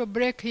commercial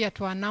break here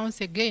to announce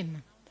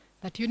again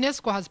that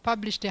UNESCO has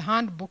published a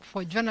handbook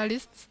for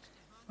journalists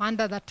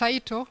under the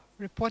title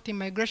Reporting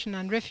Migration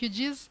and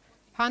Refugees,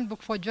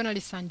 Handbook for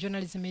Journalists and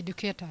Journalism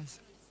Educators.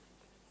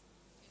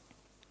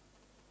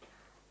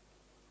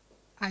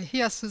 I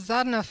hear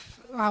Susanna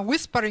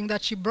whispering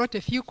that she brought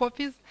a few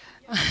copies.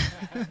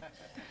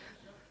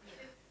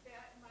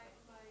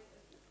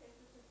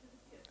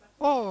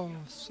 Oh,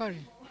 sorry.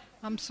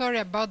 I'm sorry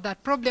about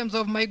that. Problems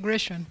of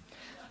migration.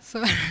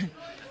 So,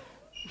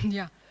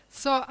 yeah.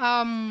 So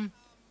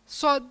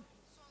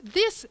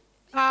this,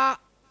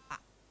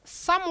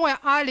 somewhere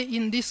early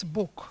in this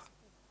book,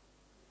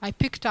 I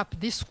picked up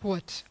this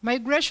quote: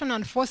 migration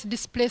and forced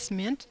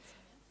displacement,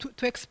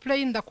 to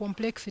explain the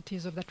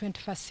complexities of the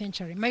 21st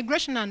century.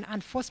 Migration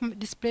and forced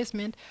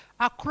displacement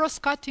are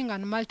cross-cutting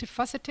and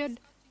multifaceted.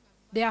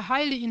 They are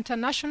highly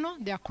international,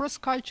 they are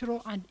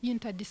cross-cultural and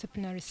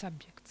interdisciplinary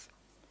subjects.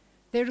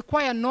 They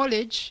require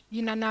knowledge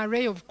in an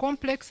array of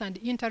complex and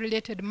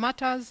interrelated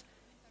matters,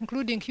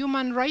 including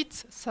human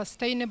rights,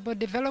 sustainable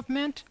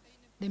development,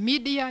 the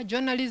media,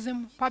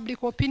 journalism,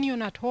 public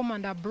opinion at home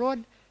and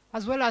abroad,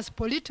 as well as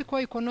political,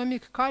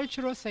 economic,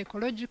 cultural,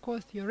 psychological,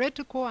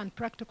 theoretical, and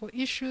practical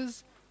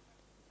issues,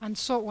 and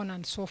so on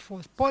and so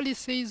forth.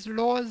 Policies,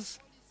 laws,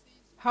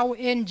 how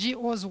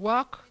NGOs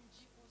work,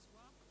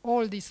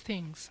 all these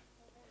things.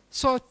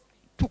 So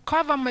to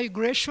cover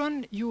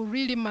migration, you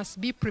really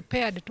must be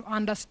prepared to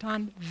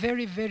understand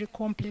very, very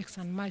complex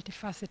and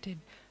multifaceted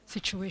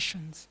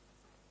situations.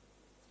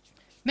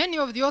 Many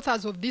of the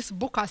authors of this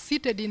book are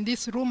seated in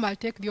this room. I'll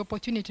take the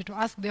opportunity to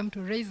ask them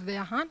to raise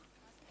their hand.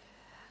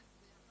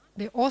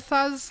 The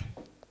authors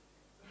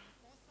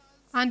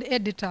and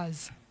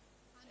editors.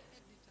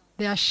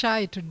 They are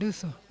shy to do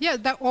so. Yes,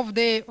 of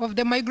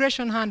the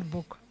migration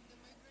handbook.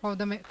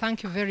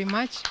 Thank you very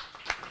much.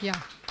 Yeah.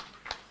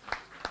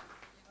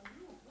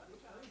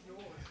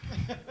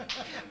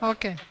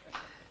 Okay.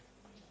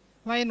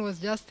 Mine was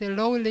just a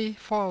lowly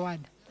forward.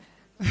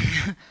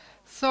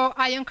 So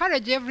I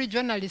encourage every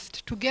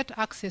journalist to get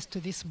access to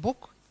this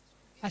book.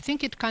 I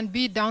think it can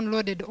be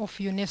downloaded off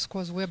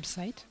UNESCO's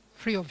website,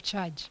 free of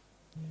charge.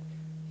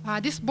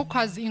 This book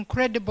has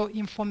incredible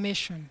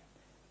information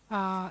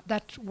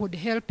that would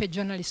help a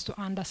journalist to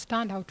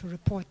understand how to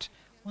report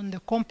on the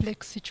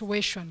complex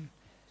situation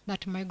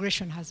that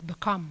migration has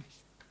become.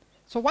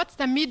 So what's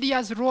the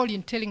media's role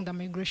in telling the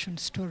migration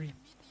story?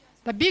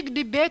 The big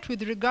debate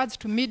with regards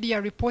to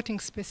media reporting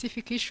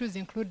specific issues,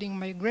 including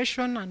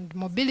migration and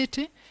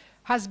mobility,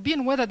 has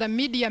been whether the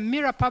media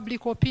mirror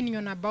public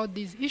opinion about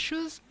these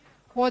issues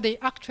or they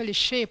actually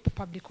shape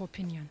public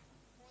opinion.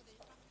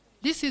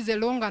 This is a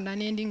long and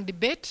unending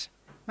debate.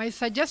 My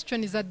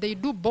suggestion is that they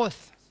do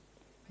both,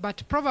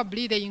 but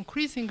probably they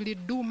increasingly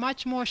do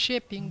much more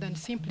shaping than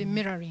simply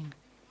mirroring,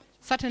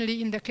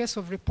 certainly in the case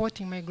of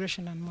reporting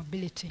migration and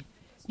mobility.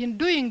 In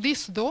doing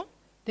this, though,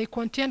 they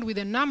contend with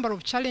a number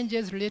of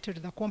challenges related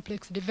to the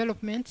complex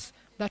developments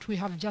that we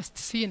have just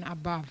seen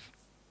above.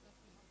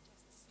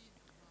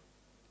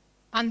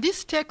 And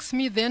this takes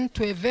me then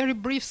to a very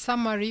brief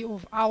summary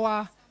of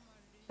a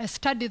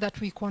study that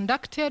we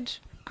conducted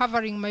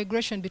covering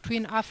migration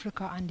between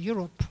Africa and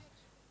Europe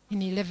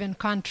in 11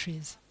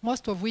 countries,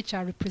 most of which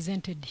are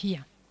represented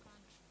here.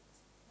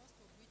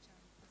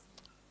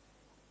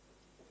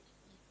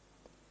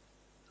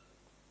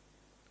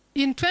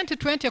 In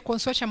 2020, a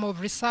consortium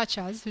of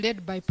researchers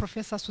led by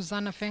Professor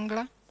Susanna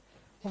Fengler,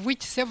 of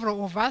which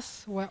several of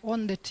us were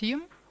on the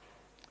team,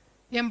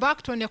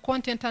 embarked on a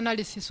content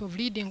analysis of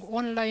leading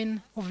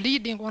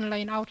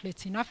online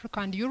outlets in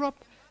Africa and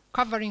Europe,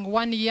 covering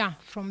 1 year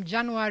from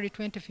January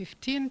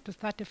 2015 to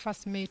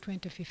 31st May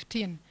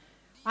 2015.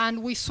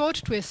 And we sought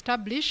to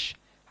establish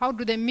how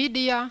do the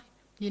media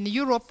in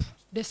Europe,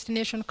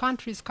 destination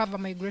countries, cover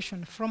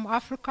migration from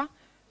Africa,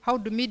 how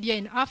do media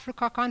in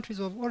Africa, countries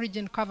of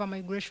origin, cover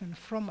migration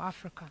from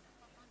Africa?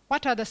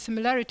 What are the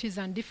similarities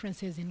and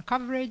differences in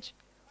coverage?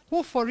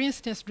 Who, for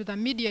instance, do the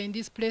media in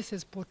these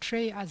places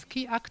portray as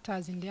key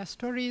actors in their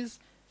stories?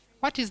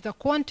 What is the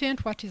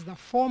content? What is the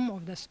form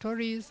of the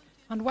stories?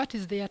 And what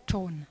is their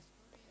tone?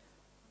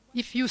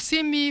 If you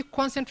see me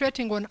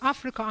concentrating on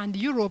Africa and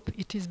Europe,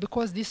 it is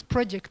because this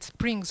project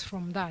springs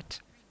from that.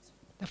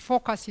 The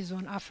focus is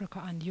on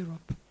Africa and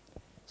Europe.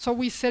 So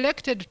we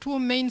selected 2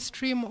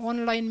 mainstream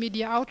online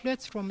media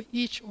outlets from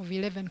each of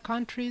 11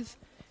 countries,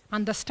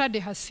 and the study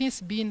has since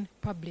been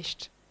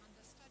published.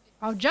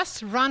 I'll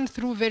just run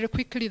through very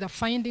quickly the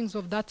findings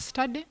of that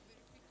study.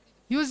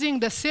 Using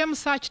the same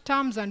search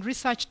terms and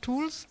research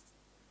tools,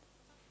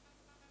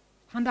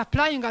 and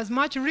applying as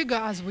much rigor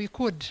as we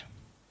could,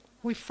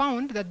 we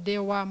found that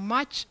there were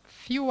much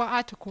fewer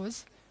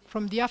articles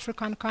from the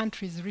African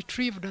countries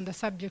retrieved on the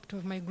subject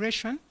of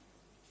migration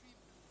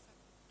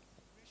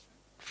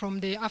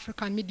from the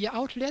African media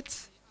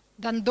outlets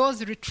than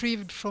those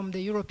retrieved from the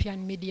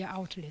European media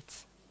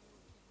outlets,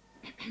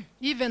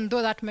 even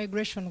though that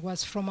migration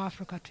was from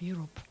Africa to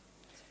Europe.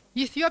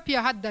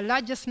 Ethiopia had the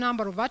largest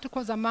number of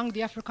articles among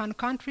the African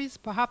countries,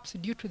 perhaps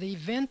due to the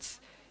events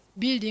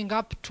building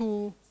up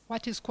to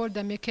what is called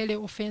the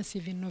Mekele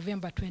Offensive in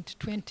November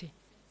 2020,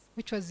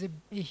 which was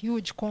a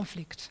huge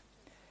conflict.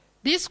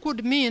 This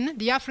could mean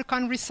the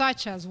African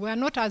researchers were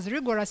not as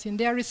rigorous in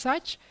their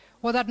research,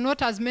 or that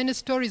not as many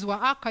stories were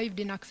archived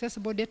in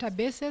accessible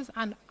databases,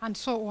 and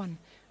so on.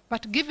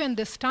 But given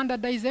the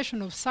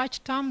standardization of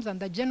search terms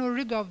and the general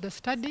rigor of the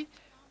study,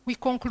 we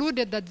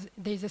concluded that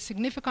there is a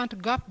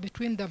significant gap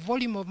between the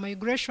volume of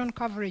migration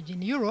coverage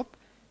in Europe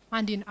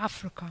and in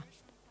Africa.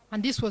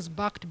 And this was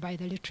backed by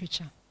the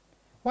literature.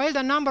 While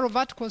the number of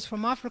articles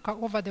from Africa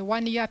over the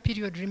 1-year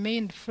period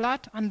remained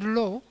flat and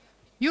low,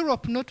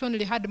 Europe not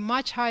only had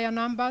much higher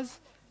numbers,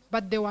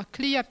 but there were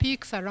clear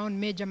peaks around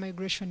major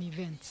migration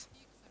events.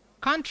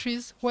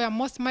 Countries where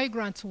most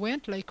migrants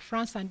went, like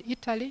France and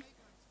Italy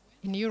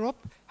in Europe,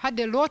 had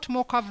a lot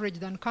more coverage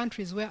than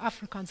countries where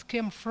Africans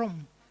came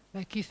from,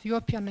 like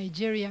Ethiopia,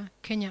 Nigeria,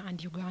 Kenya,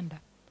 and Uganda.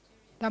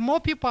 The more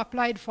people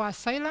applied for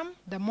asylum,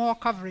 the more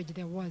coverage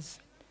there was.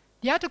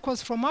 The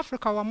articles from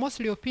Africa were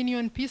mostly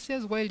opinion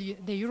pieces, while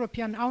the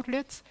European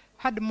outlets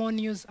had more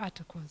news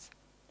articles.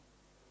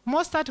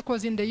 Most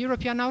articles in the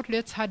European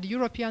outlets had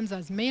Europeans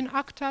as main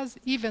actors,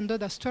 even though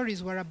the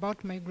stories were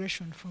about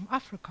migration from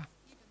Africa.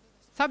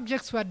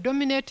 Subjects were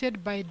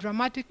dominated by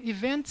dramatic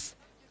events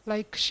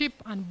like ship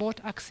and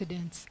boat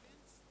accidents.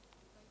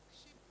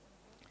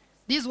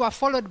 These were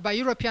followed by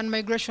European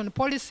migration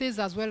policies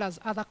as well as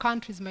other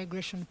countries'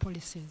 migration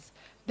policies.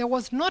 There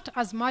was not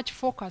as much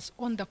focus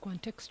on the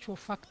contextual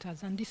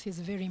factors, and this is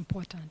very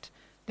important.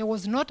 There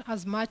was not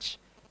as much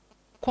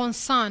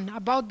concern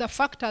about the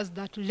factors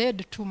that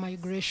led to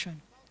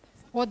migration,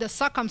 or the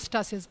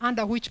circumstances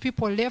under which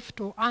people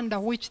left or under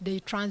which they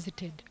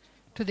transited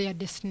to their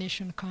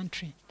destination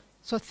country.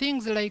 So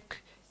things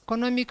like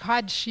economic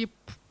hardship,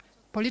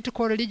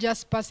 political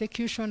religious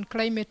persecution,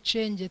 climate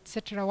change,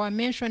 etc. were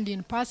mentioned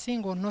in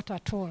passing or not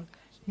at all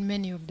in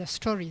many of the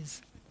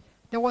stories.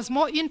 There was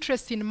more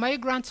interest in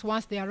migrants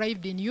once they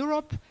arrived in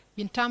Europe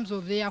in terms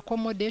of their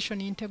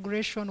accommodation,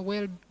 integration,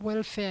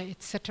 welfare,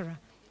 etc.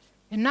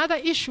 Another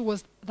issue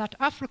was that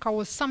Africa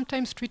was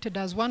sometimes treated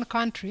as one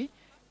country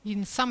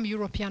in some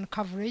European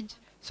coverage,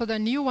 so the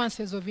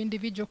nuances of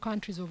individual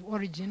countries of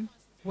origin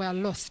were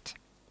lost.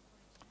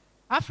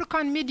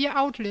 African media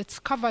outlets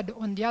coverage,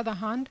 on the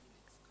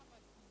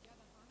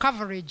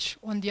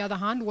other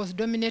hand, was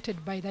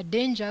dominated by the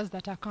dangers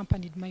that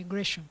accompanied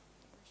migration.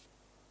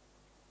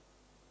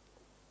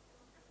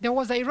 There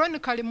was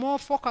ironically more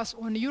focus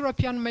on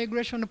European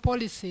migration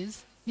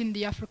policies in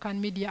the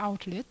African media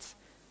outlets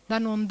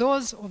than on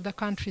those of the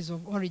countries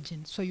of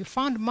origin. So you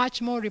found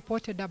much more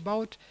reported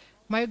about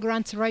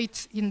migrants'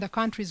 rights in the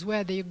countries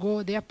where they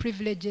go, their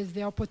privileges,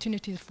 their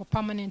opportunities for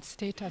permanent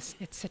status,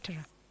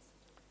 etc.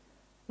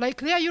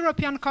 Like their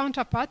European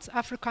counterparts,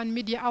 African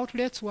media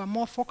outlets were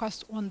more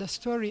focused on the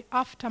story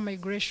after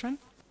migration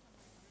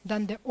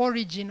than the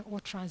origin or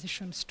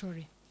transition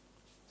story.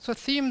 So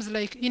themes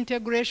like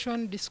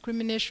integration,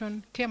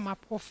 discrimination came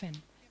up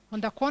often. On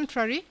the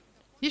contrary,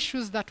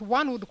 issues that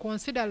one would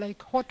consider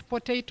like hot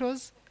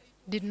potatoes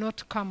did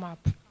not come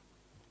up.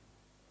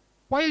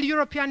 While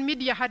European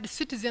media had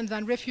citizens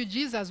and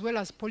refugees as well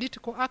as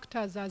political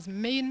actors as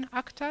main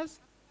actors,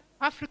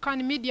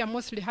 African media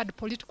mostly had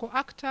political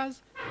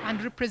actors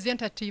and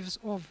representatives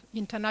of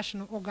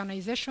international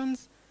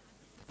organizations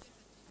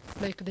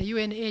like the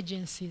UN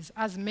agencies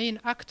as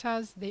main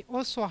actors. They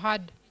also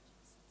had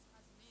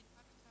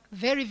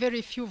very,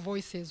 very few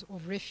voices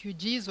of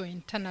refugees or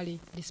internally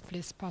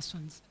displaced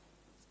persons.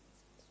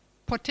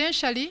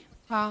 Potential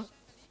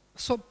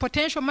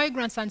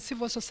migrants and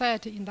civil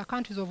society in the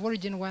countries of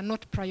origin were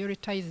not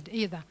prioritized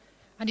either.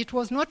 And it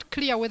was not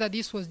clear whether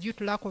this was due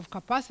to lack of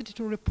capacity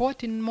to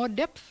report in more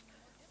depth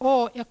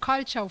or a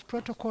culture of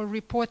protocol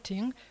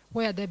reporting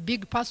where the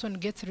big person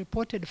gets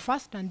reported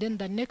first and then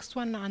the next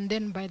one, and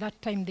then by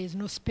that time there's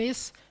no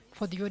space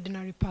for the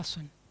ordinary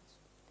person.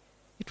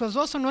 It was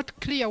also not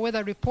clear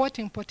whether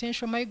reporting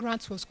potential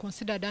migrants was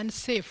considered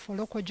unsafe for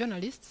local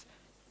journalists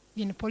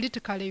in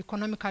politically,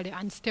 economically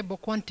unstable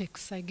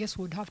contexts. I guess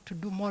we'd have to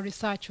do more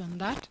research on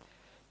that.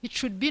 It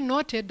should be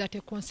noted that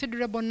a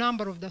considerable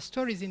number of the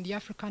stories in the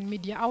African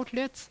media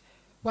outlets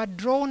were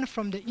drawn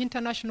from the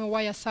international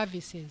wire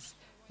services,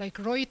 like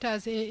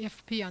Reuters,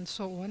 AFP, and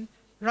so on,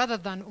 rather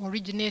than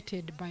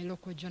originated by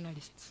local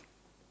journalists.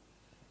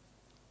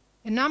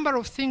 A number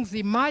of things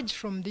emerged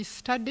from this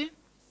study.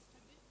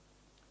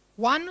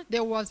 One,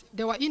 there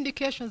were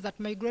indications that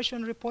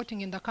migration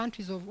reporting in the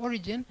countries of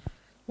origin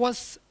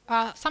was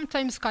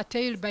sometimes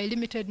curtailed by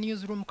limited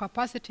newsroom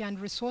capacity and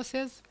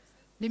resources,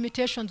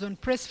 limitations on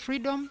press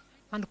freedom,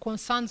 and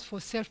concerns for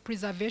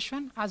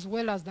self-preservation, as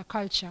well as the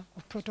culture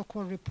of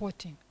protocol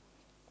reporting.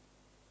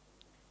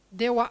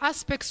 There were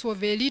aspects of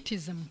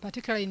elitism,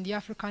 particularly in the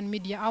African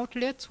media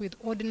outlets, with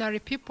ordinary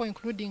people,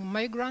 including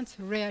migrants,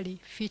 rarely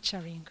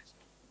featuring.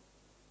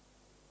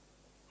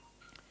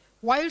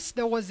 Whilst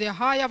there was a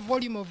higher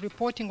volume of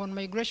reporting on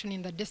migration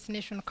in the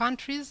destination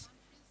countries,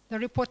 the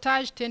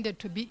reportage tended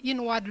to be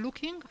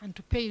inward-looking and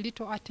to pay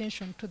little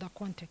attention to the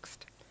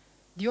context.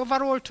 The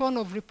overall tone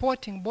of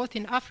reporting, both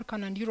in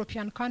African and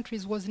European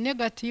countries, was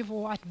negative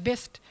or at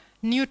best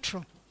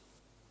neutral,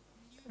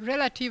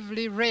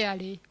 relatively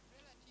rarely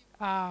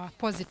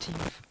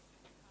positive.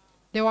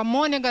 There were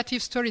more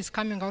negative stories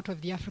coming out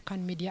of the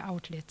African media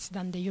outlets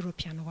than the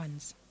European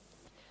ones.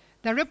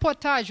 The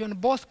reportage on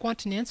both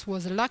continents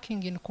was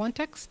lacking in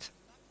context.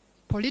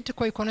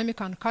 Political, economic,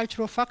 and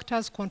cultural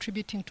factors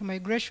contributing to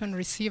migration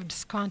received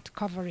scant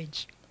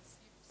coverage,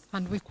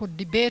 and we could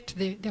debate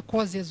the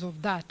causes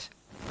of that.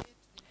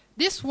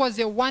 This was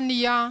a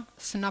one-year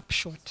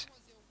snapshot,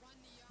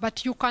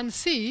 but you can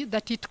see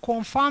that it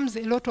confirms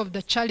a lot of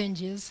the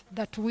challenges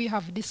that we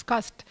have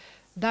discussed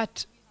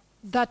that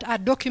are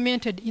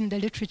documented in the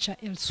literature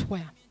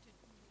elsewhere.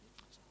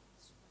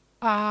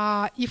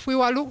 If we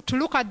were to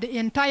look at the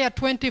entire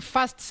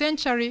 21st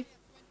century,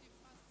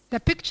 the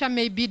picture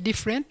may be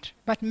different,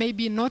 but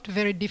maybe not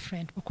very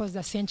different because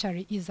the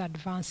century is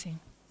advancing.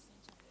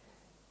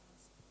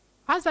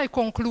 As I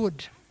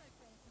conclude,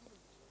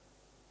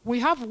 we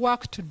have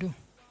work to do.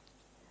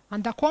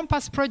 And the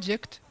Compass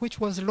project, which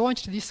was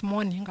launched this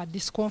morning at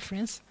this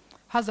conference,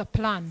 has a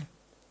plan.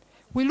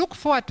 We look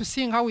forward to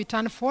seeing how it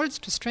unfolds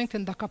to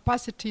strengthen the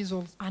capacities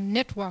of and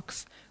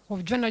networks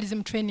of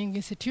journalism training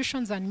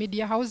institutions and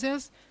media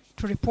houses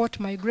to report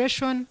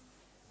migration,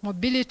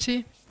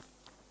 mobility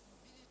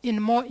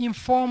in more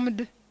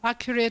informed,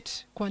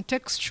 accurate,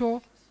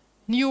 contextual,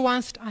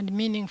 nuanced, and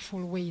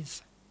meaningful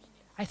ways.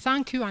 I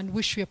thank you and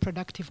wish you a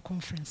productive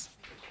conference.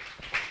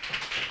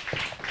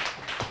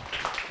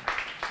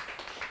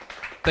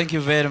 Thank you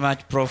very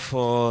much, Prof,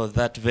 for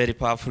that very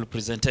powerful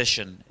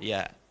presentation.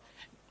 Yeah.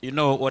 You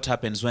know what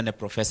happens when a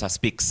professor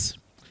speaks.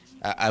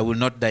 I will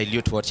not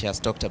dilute what she has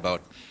talked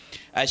about.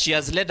 She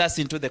has led us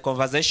into the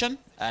conversation,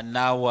 and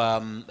now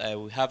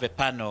we have a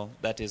panel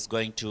that is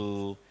going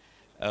to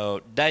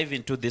dive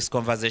into this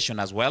conversation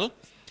as well.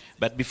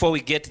 But before we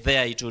get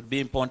there, it would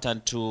be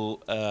important to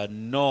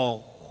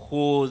know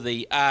who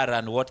they are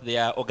and what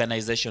their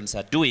organizations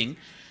are doing,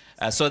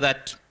 so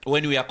that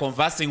when we are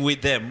conversing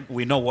with them,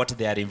 we know what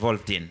they are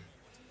involved in.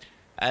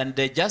 And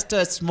just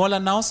a small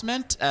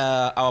announcement,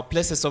 our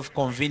places of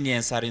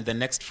convenience are in the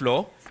next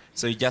floor.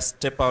 So you just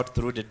step out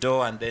through the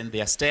door and then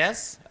there are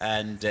stairs,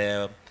 and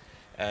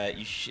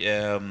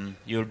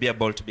you'll be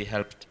able to be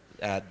helped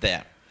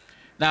there.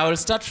 Now I'll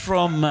start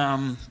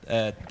from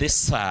this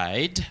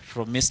side,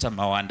 from Mr.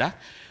 Mawanda.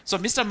 So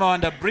Mr.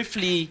 Mawanda,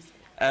 briefly,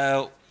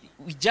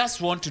 we just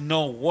want to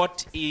know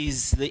what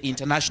is the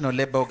International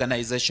Labour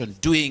Organization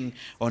doing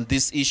on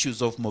these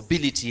issues of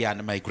mobility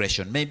and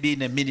migration, maybe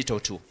in a minute or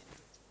two.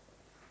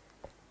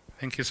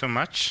 Thank you so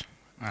much.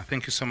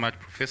 Thank you so much,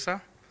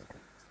 Professor.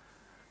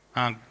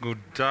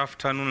 Good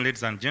afternoon,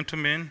 ladies and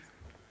gentlemen.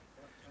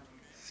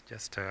 It's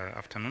just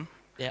afternoon.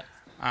 Yeah.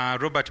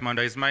 Robert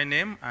Manda is my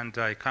name, and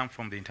I come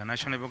from the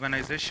International Labour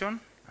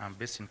Organization. I'm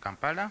based in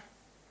Kampala.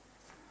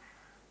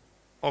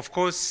 Of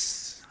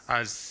course,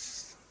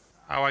 as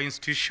our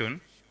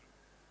institution,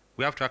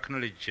 we have to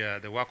acknowledge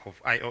the work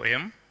of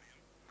IOM.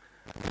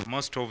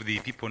 Most of the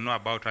people know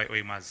about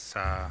IOM as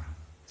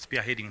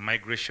spearheading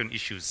migration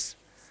issues.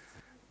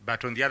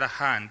 But on the other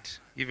hand,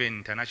 even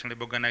International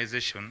Labour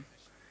Organization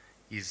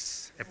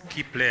is a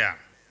key player.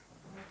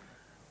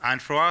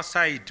 And from our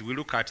side, we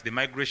look at the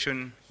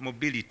migration,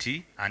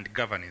 mobility, and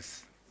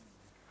governance.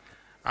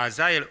 As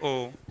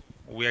ILO,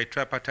 we are a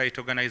tripartite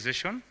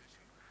organization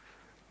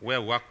where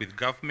we work with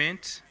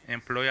government,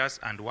 employers,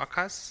 and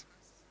workers,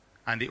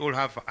 and they all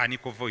have an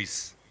equal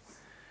voice.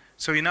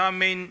 So in our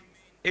main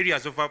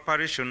areas of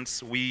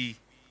operations, we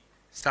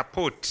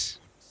support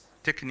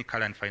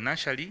technically and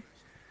financially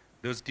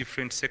those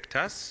different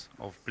sectors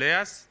of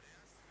players.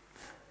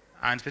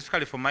 And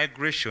specifically for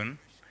migration,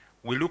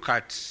 we look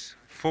at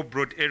 4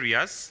 broad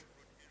areas,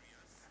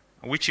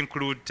 which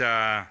include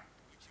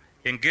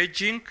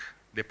engaging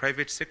the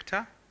private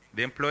sector,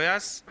 the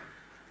employers,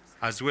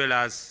 as well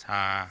as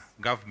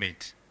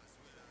government.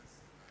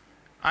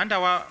 And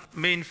our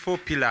main 4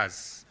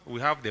 pillars,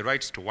 we have the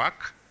rights to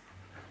work,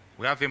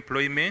 we have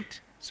employment,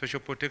 social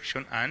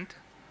protection, and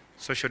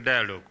social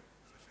dialogue.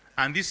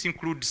 And this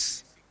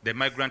includes the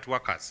migrant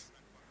workers.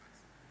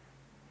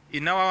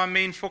 In our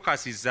main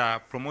focus is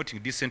promoting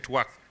decent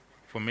work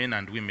for men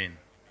and women.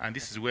 And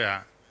this is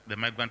where the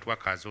migrant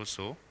workers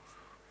also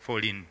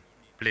fall in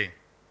play.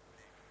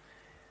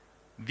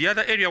 The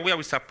other area where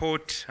we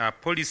support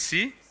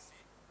policy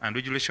and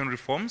regulation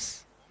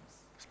reforms,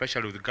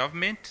 especially with the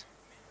government,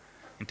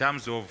 in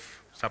terms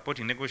of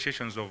supporting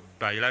negotiations of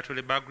bilateral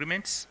labor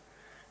agreements.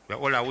 We are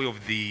all aware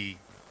of the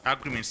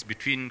agreements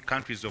between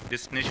countries of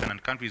destination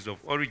and countries of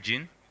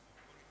origin.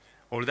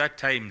 Although at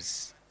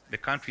times the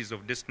countries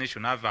of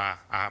destination have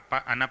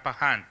an upper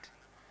hand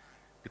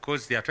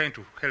because they are trying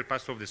to help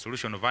us solve the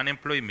solution of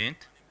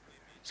unemployment.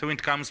 So when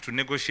it comes to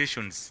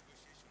negotiations,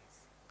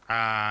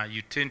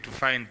 you tend to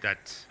find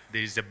that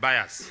there is a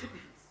bias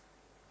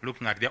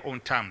looking at their own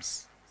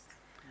terms.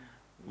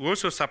 We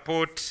also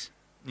support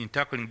in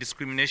tackling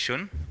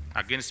discrimination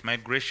against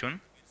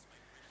migration,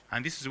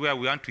 and this is where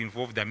we want to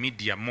involve the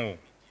media more.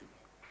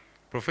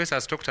 Professor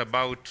has talked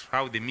about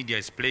how the media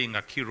is playing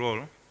a key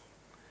role,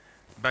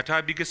 but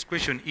our biggest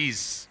question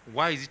is,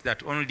 why is it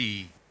that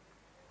only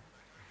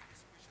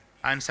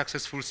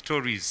unsuccessful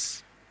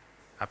stories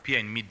appear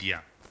in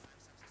media?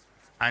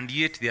 And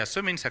yet there are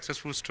so many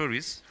successful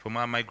stories from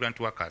our migrant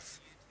workers.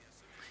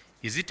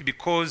 Is it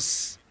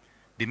because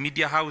the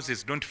media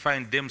houses don't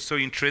find them so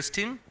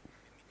interesting?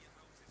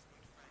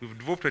 We've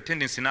developed a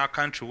tendency in our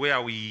country where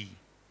we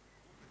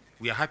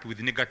are happy with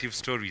negative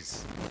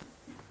stories.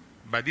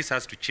 But this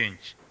has to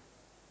change.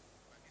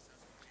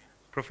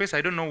 Professor,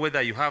 I don't know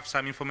whether you have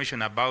some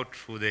information about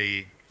for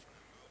the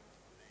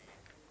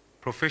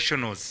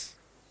professionals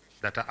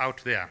that are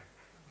out there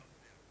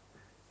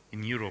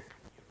in Europe,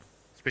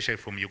 especially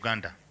from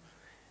Uganda.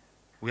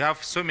 We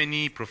have so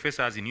many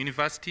professors in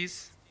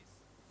universities.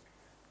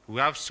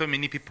 We have so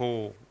many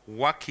people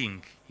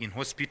working in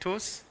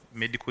hospitals,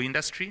 medical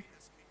industry,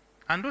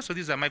 and also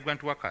these are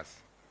migrant workers.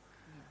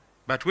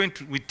 But when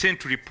we tend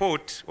to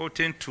report or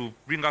tend to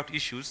bring out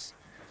issues,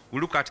 we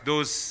look at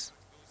those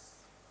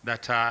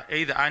that are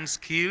either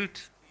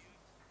unskilled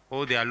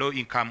or they are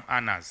low-income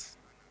earners.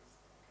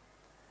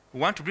 We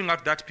want to bring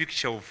out that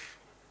picture of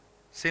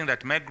saying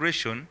that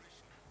migration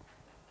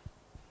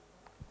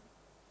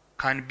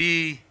can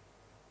be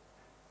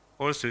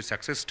also a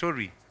success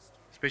story,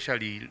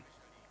 especially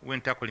when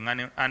tackling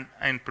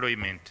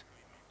unemployment.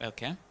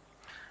 Okay.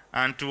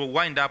 And to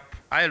wind up,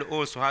 ILO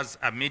also has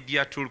a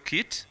media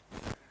toolkit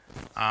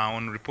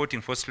on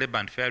reporting forced labor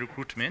and fair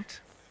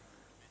recruitment.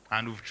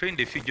 And we've trained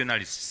a few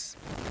journalists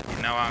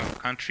in our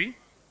country.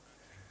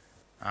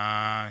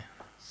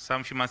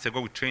 Some few months ago,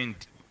 we trained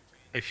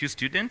a few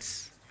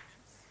students,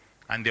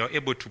 and they were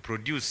able to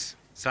produce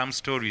some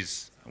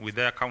stories with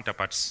their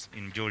counterparts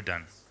in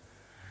Jordan.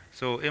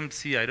 So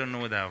MC, I don't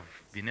know whether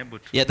I've been able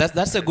to... Yeah,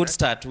 that's a good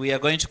start. We are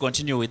going to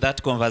continue with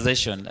that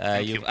conversation.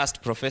 You've you.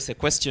 asked Professor a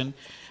question.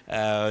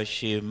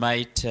 She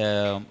might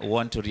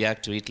want to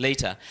react to it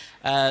later.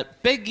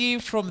 Peggy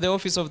from the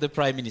Office of the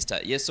Prime Minister.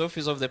 Yes,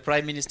 Office of the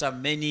Prime Minister,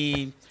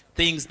 many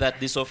things that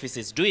this office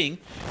is doing.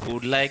 We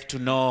would like to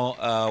know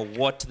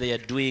what they are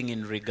doing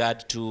in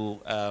regard to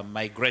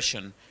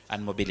migration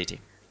and mobility.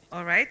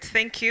 All right,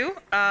 thank you.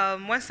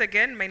 Once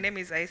again, my name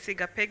is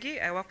Aisiga Peggy.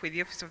 I work with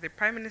the Office of the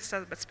Prime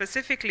Minister, but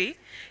specifically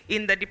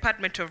in the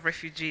Department of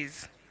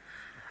Refugees.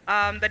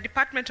 The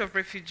Department of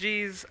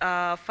Refugees,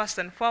 first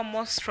and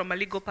foremost, from a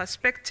legal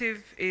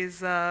perspective,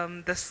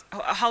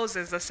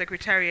 houses the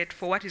Secretariat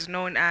for what is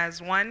known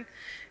as, one,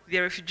 the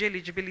Refugee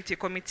Eligibility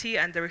Committee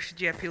and the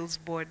Refugee Appeals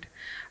Board.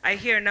 I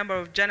hear a number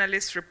of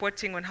journalists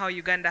reporting on how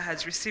Uganda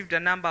has received a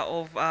number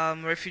of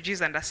refugees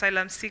and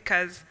asylum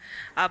seekers,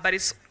 but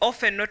it's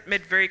often not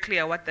made very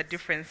clear what the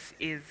difference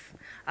is,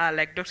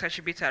 like Dr.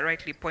 Chibita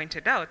rightly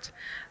pointed out.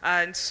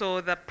 And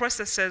so the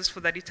processes for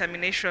the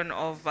determination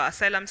of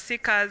asylum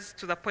seekers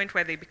to the point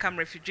where they become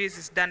refugees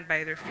is done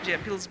by the Refugee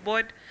Appeals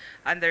Board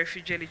and the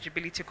Refugee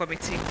Eligibility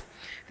Committee.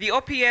 The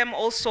OPM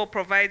also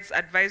provides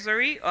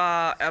advisory,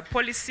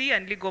 policy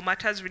and legal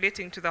matters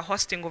relating to the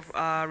hosting of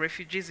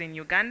refugees in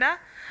Uganda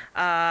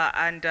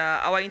and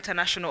our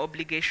international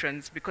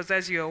obligations, because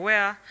as you're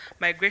aware,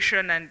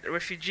 migration and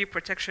refugee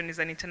protection is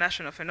an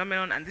international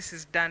phenomenon, and this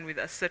is done with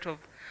a set of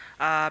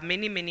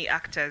many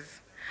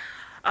actors.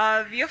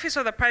 The Office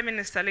of the Prime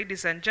Minister,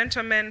 ladies and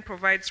gentlemen,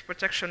 provides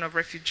protection of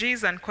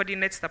refugees and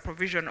coordinates the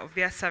provision of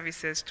their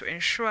services to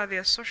ensure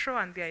their social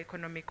and their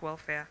economic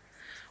welfare.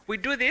 We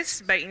do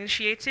this by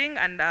initiating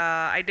and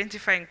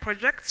identifying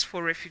projects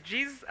for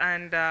refugees,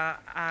 and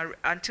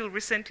until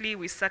recently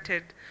we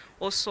started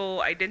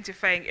also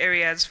identifying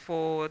areas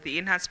for the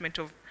enhancement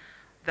of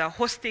the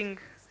hosting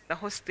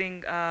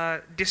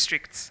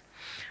districts.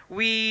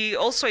 We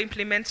also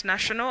implement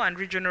national and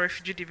regional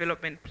refugee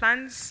development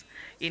plans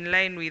in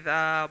line with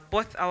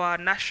both our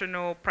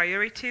national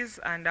priorities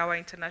and our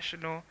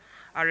international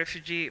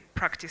refugee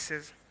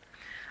practices.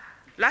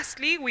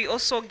 Lastly, we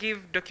also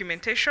give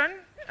documentation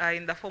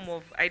in the form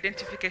of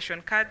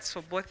identification cards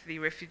for both the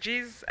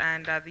refugees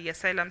and the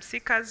asylum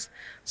seekers,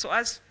 so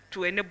as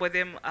to enable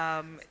them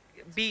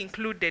be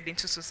included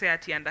into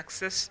society and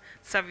access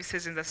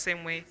services in the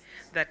same way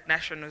that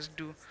nationals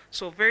do.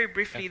 So very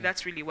briefly,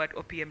 that's really what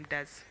OPM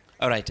does.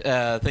 All right,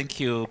 thank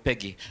you,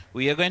 Peggy.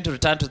 We are going to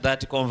return to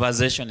that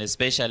conversation,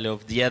 especially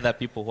of the other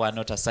people who are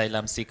not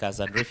asylum seekers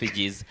and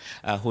refugees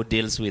who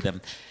deals with them.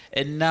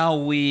 And now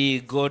we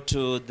go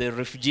to the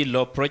Refugee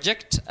Law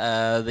Project.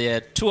 There are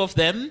two of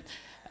them.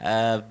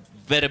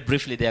 Very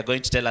briefly, they are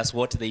going to tell us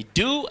what they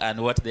do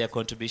and what their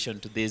contribution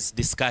to this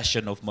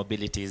discussion of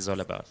mobility is all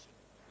about.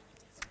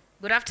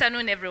 Good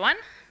afternoon, everyone.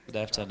 Good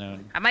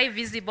afternoon. Am I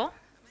visible?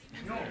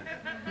 No.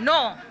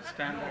 No?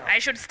 Stand up. I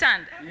should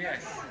stand?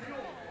 Yes.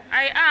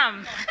 I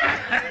am.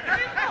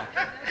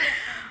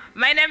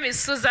 My name is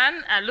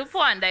Susan Alupo,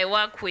 and I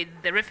work with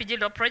the Refugee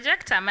Law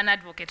Project. I'm an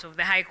advocate of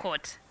the High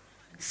Court.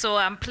 So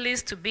I'm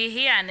pleased to be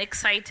here and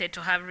excited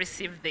to have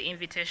received the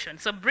invitation.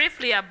 So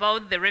briefly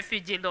about the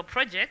Refugee Law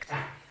Project,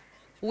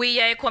 we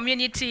are a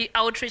community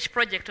outreach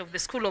project of the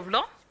School of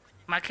Law,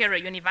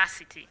 Makerere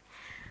University.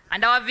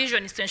 And our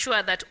vision is to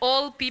ensure that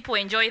all people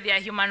enjoy their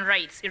human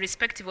rights,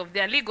 irrespective of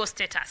their legal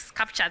status.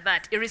 Capture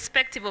that,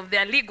 irrespective of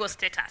their legal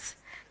status.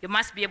 You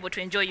must be able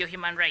to enjoy your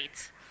human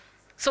rights.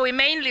 So we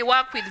mainly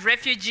work with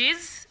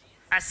refugees,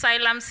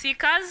 asylum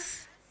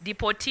seekers,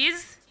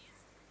 deportees,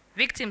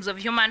 victims of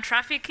human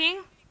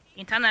trafficking,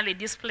 internally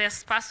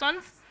displaced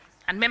persons,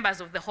 and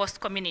members of the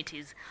host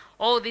communities.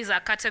 All these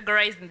are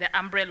categorized in the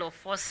umbrella of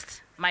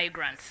forced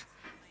migrants.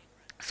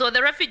 So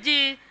the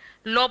Refugee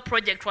Law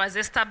Project was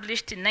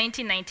established in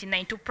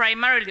 1999 to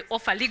primarily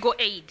offer legal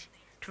aid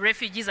to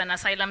refugees and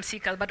asylum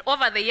seekers. But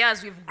over the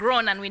years, we've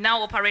grown and we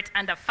now operate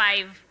under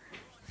 5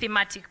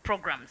 thematic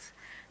programs.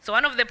 So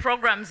one of the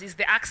programs is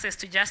the Access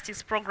to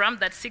Justice program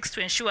that seeks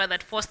to ensure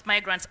that forced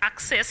migrants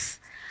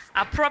access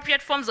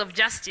appropriate forms of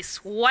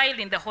justice while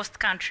in the host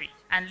country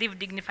and live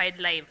dignified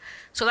life.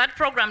 So that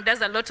program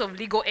does a lot of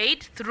legal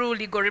aid through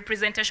legal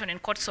representation in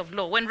courts of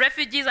law. When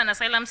refugees and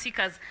asylum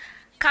seekers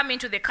come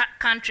into the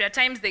country, at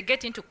times they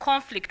get into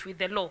conflict with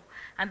the law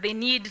and they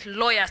need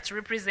lawyers to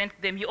represent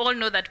them. You all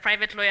know that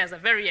private lawyers are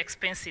very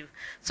expensive.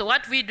 So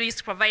what we do is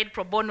to provide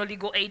pro bono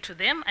legal aid to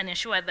them and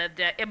ensure that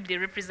they're ably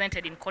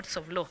represented in courts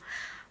of law.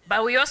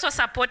 But we also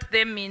support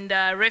them in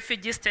the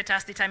refugee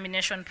status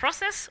determination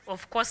process.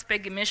 Of course,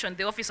 Peggy mentioned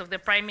the Office of the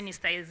Prime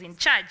Minister is in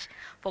charge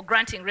for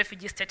granting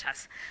refugee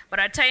status. But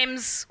at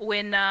times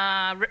when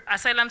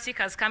asylum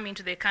seekers come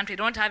into the country,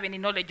 they don't have any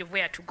knowledge of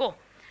where to go.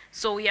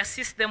 So we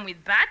assist them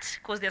with that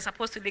because they're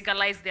supposed to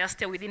legalize their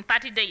stay within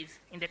 30 days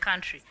in the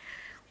country.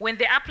 When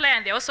they apply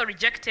and they're also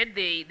rejected,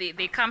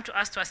 they come to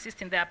us to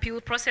assist in the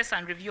appeal process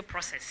and review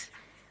process.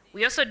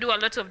 We also do a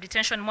lot of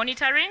detention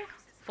monitoring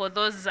for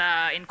those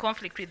in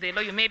conflict with the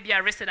law. You may be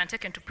arrested and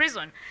taken to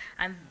prison,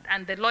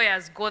 and the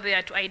lawyers go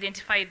there to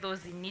identify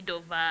those in need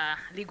of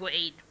legal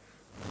aid.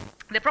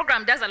 The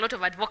program does a lot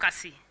of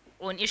advocacy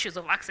on issues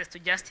of access to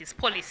justice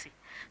policy.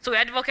 So we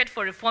advocate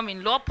for reform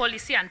in law,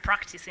 policy, and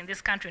practice in this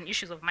country on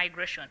issues of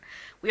migration.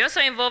 We're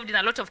also involved in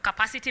a lot of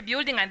capacity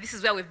building, and this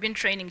is where we've been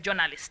training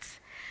journalists.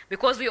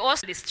 Because we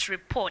also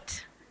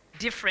report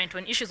different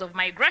on issues of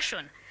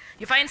migration.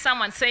 You find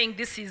someone saying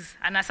this is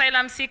an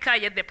asylum seeker,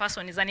 yet the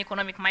person is an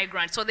economic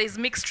migrant. So there's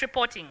mixed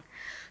reporting.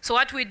 So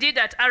what we did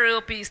at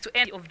RLP is to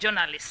end of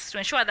journalists to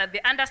ensure that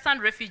they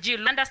understand refugee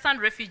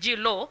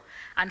law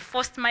and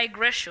forced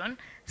migration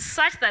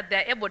such that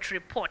they're able to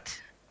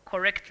report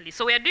correctly.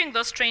 So we are doing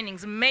those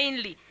trainings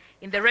mainly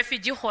in the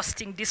refugee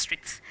hosting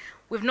districts.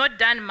 We've not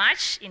done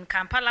much in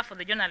Kampala for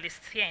the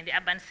journalists here in the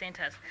urban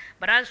centers,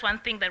 but that's one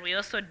thing that we're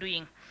also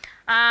doing.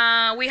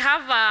 We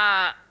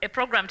have a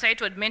program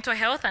titled Mental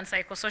Health and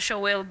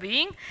Psychosocial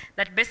Well-Being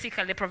that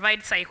basically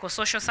provides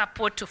psychosocial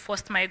support to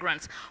forced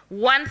migrants.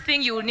 One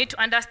thing you will need to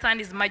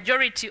understand is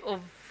majority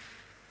of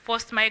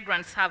forced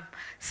migrants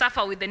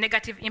suffer with the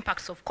negative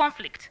impacts of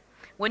conflict.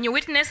 When you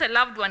witness a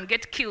loved one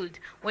get killed,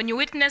 when you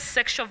witness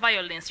sexual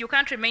violence, you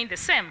can't remain the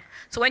same.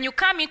 So when you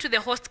come into the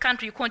host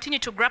country, you continue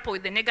to grapple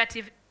with the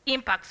negative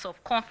impacts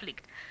of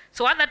conflict.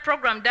 So what that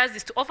program does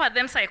is to offer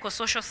them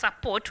psychosocial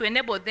support to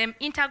enable them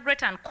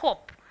integrate and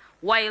cope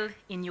while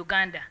in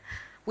Uganda.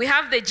 We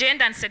have the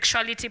Gender and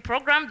Sexuality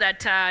program that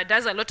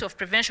does a lot of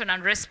prevention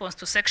and response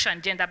to sexual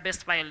and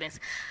gender-based violence.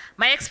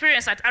 My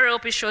experience at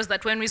RLP shows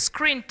that when we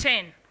screen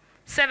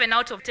 7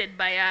 out of 10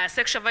 by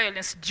sexual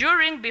violence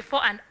during,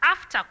 before, and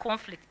after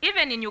conflict,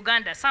 even in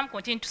Uganda, some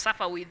continue to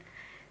suffer with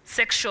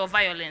sexual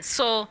violence.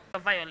 So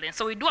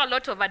we do a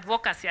lot of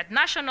advocacy at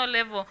national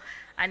level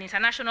and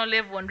international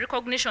level on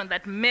recognition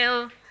that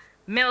males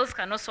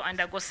can also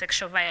undergo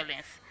sexual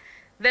violence.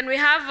 Then we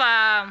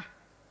have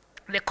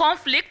the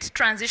Conflict,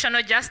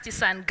 Transitional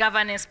Justice and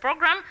Governance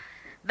program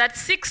that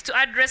seeks to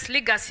address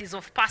legacies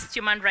of past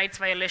human rights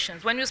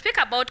violations. When you speak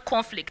about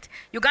conflict,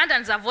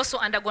 Ugandans have also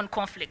undergone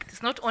conflict.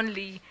 It's not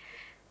only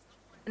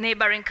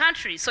neighboring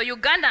countries. So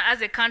Uganda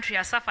as a country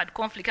has suffered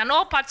conflict, and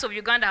all parts of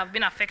Uganda have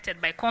been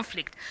affected by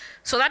conflict.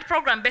 So that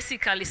program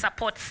basically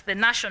supports the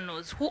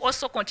nationals who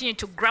also continue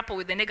to grapple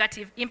with the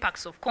negative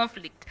impacts of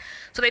conflict.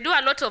 So they do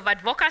a lot of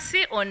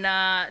advocacy on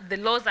the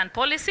laws and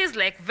policies,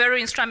 like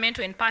very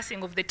instrumental in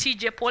passing of the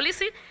TJ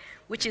policy,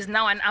 which is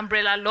now an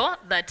umbrella law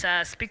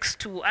that speaks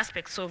to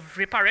aspects of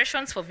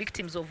reparations for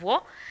victims of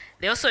war.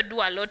 They also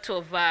do a lot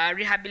of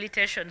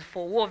rehabilitation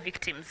for war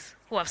victims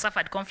who have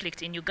suffered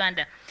conflict in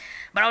Uganda.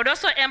 But I would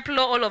also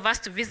implore all of us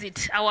to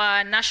visit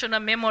our National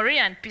Memory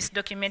and Peace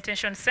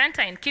Documentation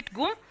Center in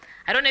Kitgum.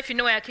 I don't know if you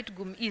know where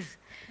Kitgum is.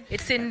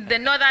 It's in the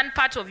northern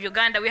part of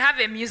Uganda. We have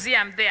a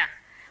museum there.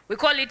 We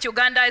call it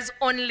Uganda's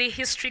only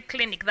history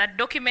clinic that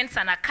documents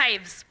and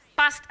archives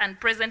past and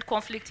present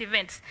conflict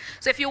events.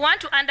 So if you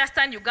want to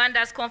understand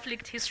Uganda's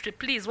conflict history,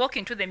 please walk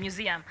into the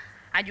museum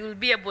and you will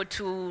be able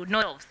to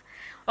know.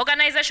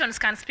 Organizations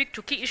can speak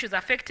to key issues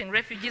affecting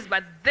refugees,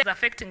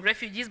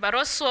 but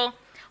also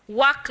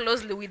work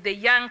closely with the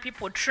young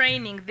people,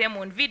 training them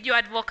on video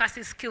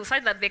advocacy skills so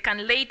that they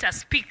can later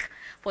speak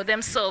for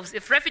themselves.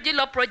 If refugee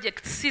law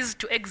projects cease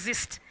to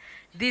exist,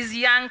 these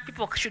young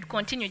people should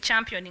continue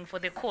championing for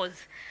the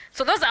cause.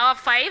 So those are our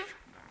 5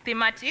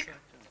 thematic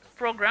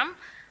program.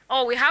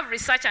 Oh, we have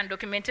research and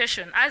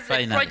documentation. As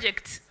a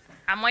project,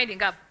 I'm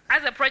winding up,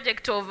 as a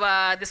project of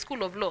the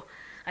School of Law,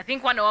 I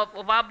think one of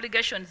our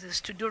obligations is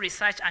to do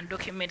research and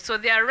document. So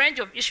there are a range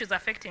of issues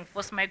affecting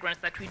forced migrants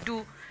that we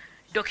do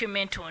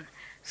document on.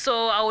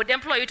 So I would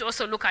implore you to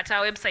also look at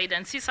our website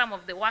and see some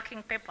of the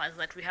working papers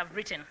that we have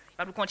written.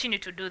 But we'll continue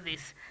to do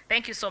this.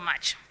 Thank you so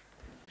much.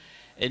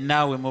 And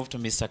now we move to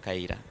Mr.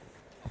 Kaira.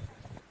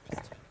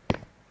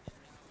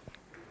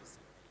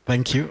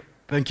 Thank you.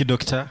 Thank you,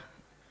 Doctor.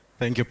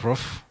 Thank you,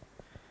 Prof.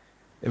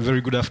 A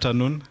very good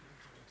afternoon.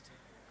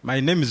 My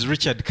name is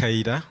Richard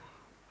Kaira.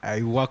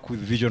 I work with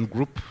Vision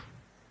Group.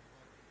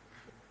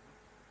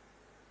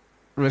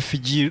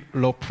 Refugee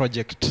Law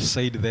Project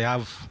said they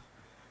have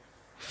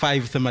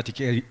 5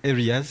 thematic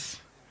areas.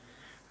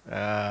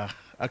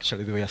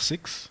 Actually, there were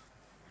 6.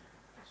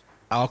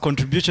 Our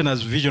contribution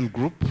as Vision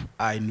Group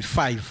are in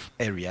 5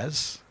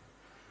 areas.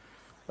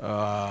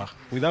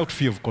 Without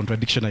fear of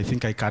contradiction, I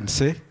think I can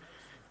say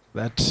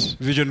that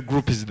Vision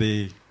Group is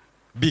the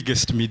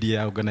biggest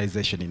media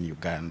organization in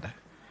Uganda,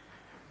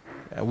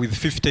 with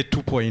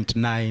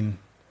 52.9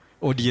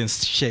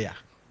 audience share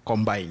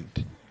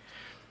combined.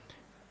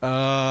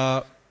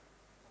 The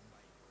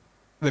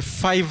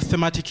 5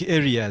 thematic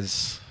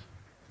areas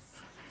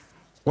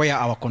where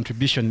our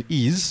contribution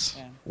is,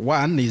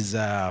 one is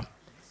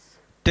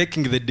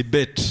taking the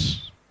debate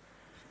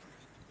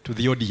to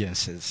the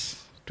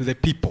audiences, to the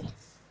people.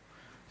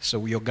 So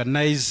we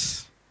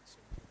organize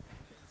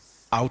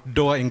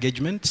outdoor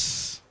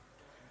engagements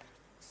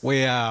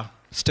where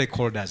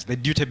stakeholders, the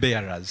duty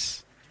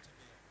bearers,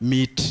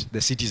 meet the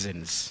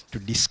citizens to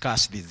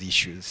discuss these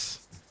issues.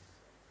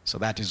 So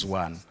that is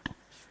one.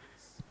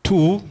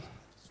 2,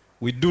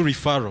 we do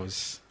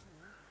referrals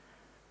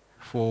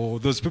for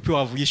those people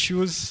who have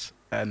issues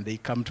and they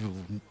come to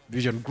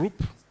Vision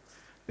Group.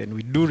 Then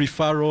we do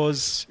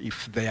referrals.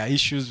 If there are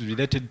issues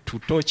related to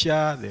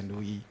torture,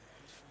 then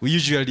we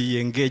usually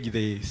engage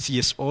the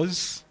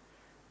CSOs,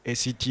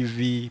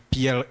 ACTV,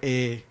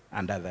 PLA,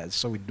 and others.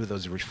 So we do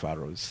those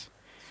referrals.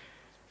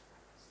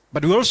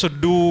 But we also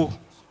do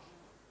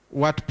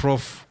what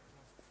Prof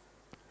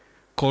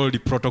called the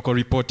protocol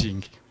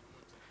reporting,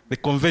 the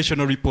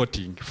conventional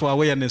reporting for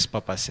awareness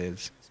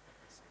purposes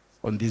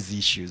on these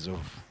issues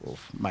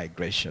of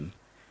migration.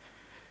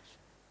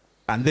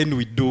 And then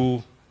we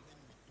do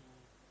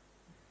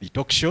the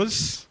talk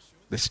shows,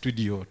 the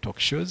studio talk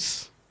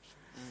shows,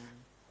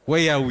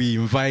 where we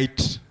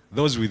invite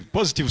those with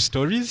positive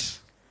stories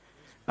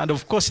and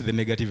of course the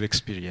negative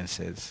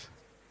experiences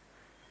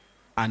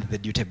and the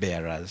duty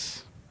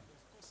bearers.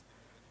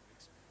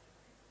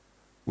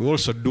 We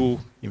also do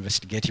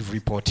investigative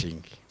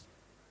reporting.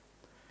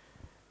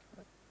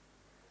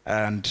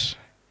 And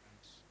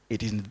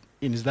it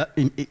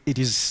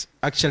is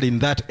actually in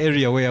that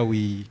area where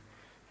we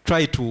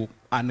try to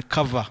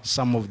uncover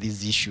some of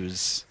these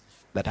issues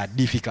that are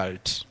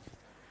difficult.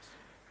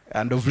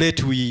 And of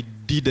late, we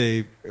did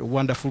a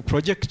wonderful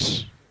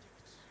project.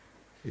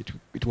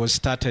 It was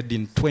started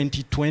in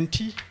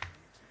 2020,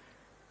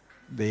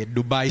 the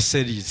Dubai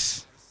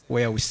series,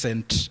 where we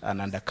sent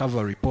an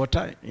undercover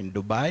reporter in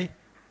Dubai,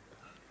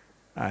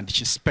 and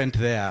she spent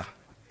there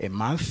a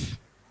month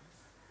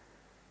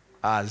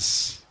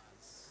as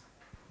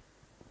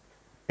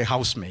a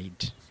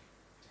housemaid.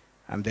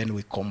 And then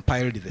we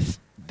compiled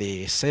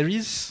the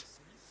series,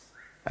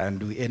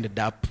 and we ended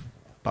up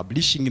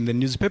publishing in the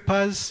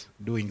newspapers,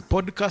 doing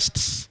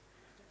podcasts,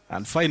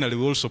 and finally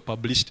we also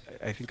published,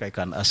 I think I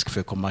can ask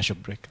for a commercial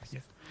break. Yeah.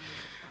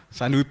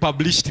 So, and we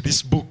published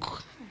this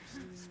book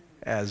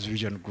as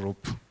Vision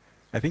Group.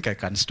 I think I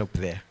can stop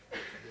there.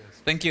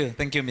 Thank you,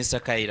 Mr.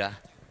 Kaira.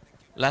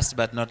 Last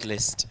but not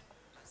least,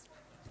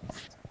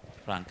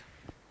 Frank.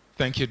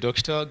 Thank you,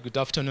 Doctor. Good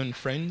afternoon,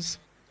 friends.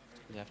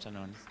 Good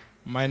afternoon.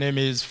 My name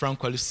is Frank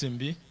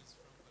Walusimbi.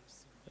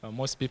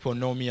 Most people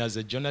know me as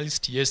a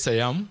journalist. Yes, I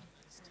am.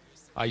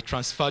 I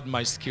transferred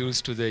my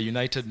skills to the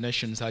United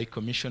Nations High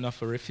Commissioner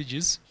for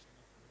Refugees,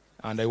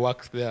 and I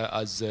work there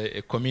as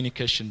a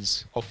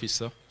communications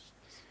officer.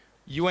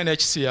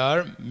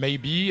 UNHCR,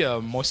 maybe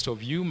most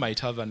of you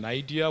might have an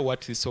idea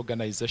what this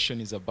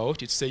organization is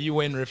about. It's a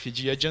UN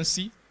refugee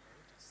agency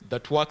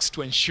that works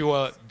to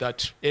ensure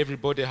that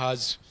everybody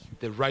has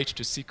the right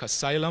to seek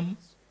asylum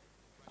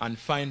and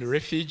find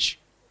refuge,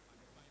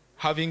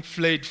 having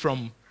fled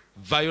from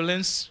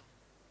violence,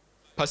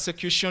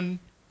 persecution,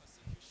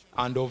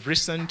 and of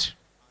recent,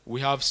 we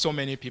have so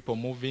many people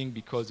moving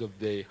because of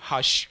the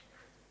harsh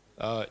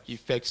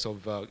effects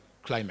of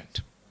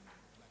climate.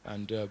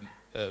 And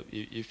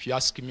if you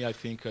ask me, I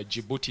think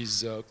Djibouti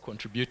is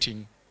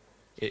contributing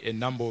a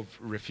number of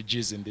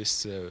refugees in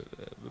this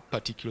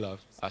particular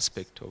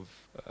aspect of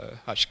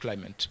harsh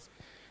climate.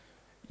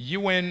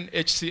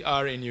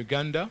 UNHCR in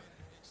Uganda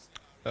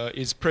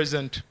is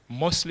present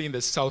mostly in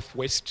the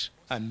southwest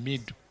and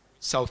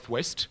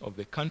mid-southwest of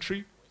the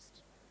country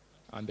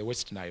and the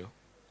West Nile.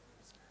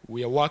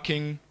 We are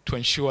working to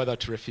ensure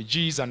that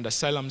refugees and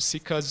asylum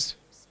seekers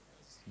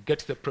get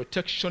the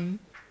protection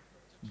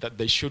that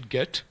they should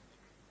get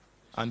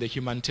and the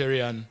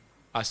humanitarian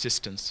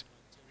assistance.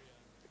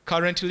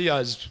 Currently,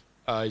 as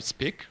I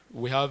speak,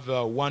 we have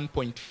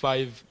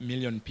 1.5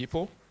 million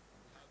people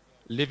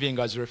living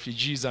as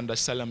refugees and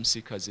asylum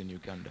seekers in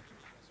Uganda,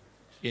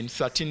 in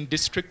 13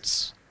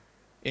 districts,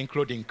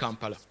 including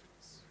Kampala.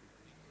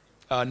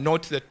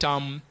 Note the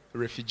term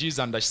refugees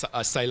and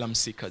asylum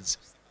seekers.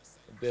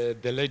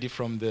 The lady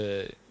from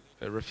the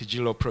Refugee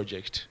Law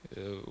Project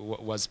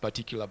was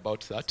particular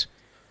about that.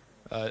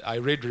 I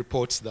read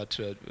reports that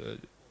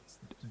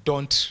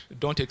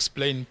don't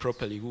explain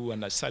properly who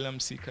an asylum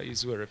seeker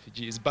is, who a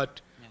refugee is, but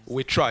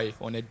we try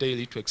on a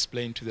daily to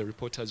explain to the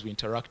reporters we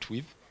interact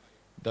with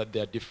that they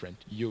are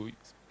different.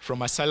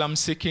 From asylum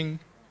seeking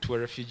to a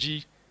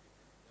refugee,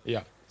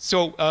 yeah.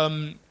 So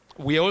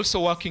we're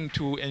also working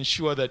to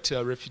ensure that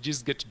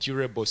refugees get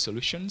durable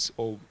solutions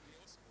or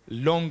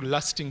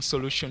long-lasting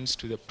solutions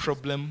to the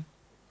problem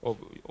of,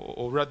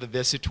 or rather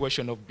their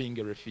situation of being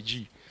a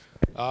refugee.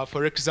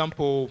 For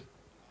example,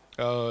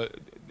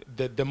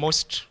 the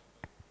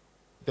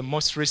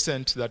most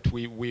recent that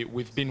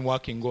we've been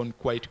working on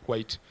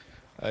quite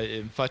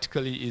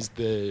emphatically is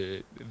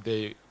the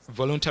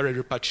voluntary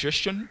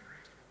repatriation.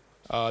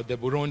 The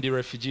Burundi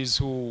refugees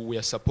who we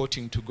are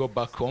supporting to go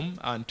back home,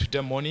 and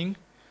today morning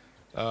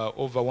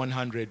over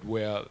 100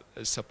 were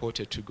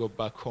supported to go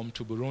back home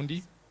to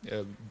Burundi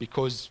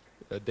because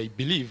they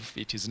believe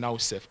it is now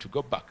safe to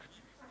go back.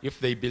 If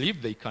they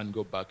believe, they can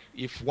go back.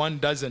 If one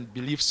doesn't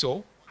believe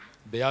so,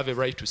 they have a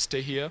right to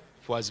stay here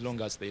for as long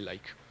as they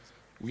like.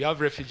 We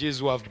have refugees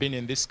who have been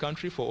in this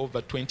country for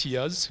over 20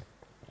 years,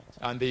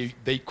 and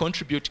they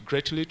contribute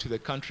greatly to the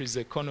country's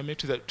economy,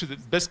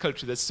 basically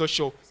to the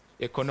social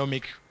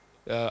economic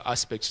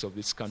aspects of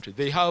this country.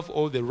 They have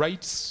all the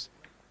rights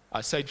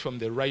aside from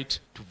the right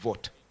to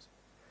vote.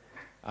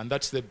 And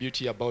that's the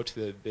beauty about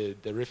the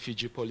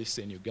refugee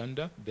policy in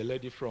Uganda. The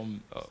lady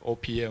from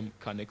OPM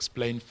can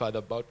explain further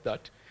about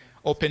that.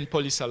 Open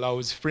policy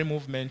allows free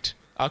movement,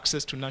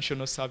 access to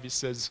national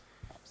services,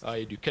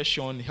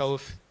 education,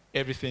 health,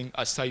 everything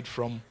aside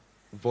from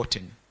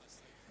voting.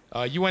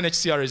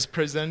 UNHCR is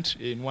present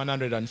in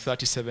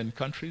 137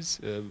 countries,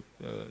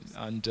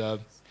 and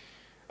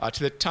at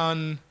the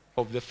turn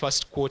of the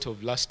first quarter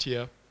of last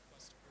year,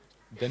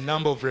 the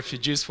number of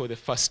refugees for the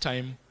first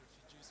time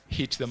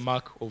hit the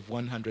mark of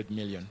 100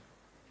 million.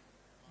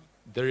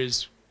 There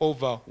is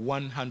over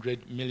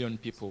 100 million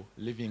people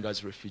living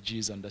as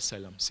refugees and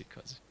asylum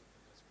seekers.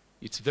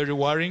 It's very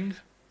worrying,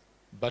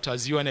 but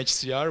as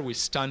UNHCR, we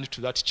stand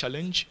to that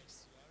challenge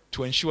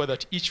to ensure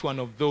that each one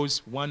of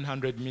those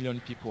 100 million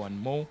people and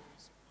more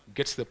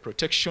gets the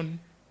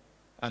protection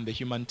and the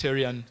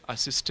humanitarian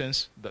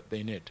assistance that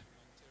they need.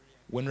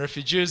 When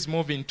refugees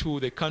move into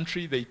the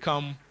country, they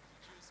come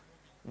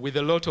with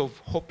a lot of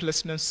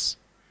hopelessness,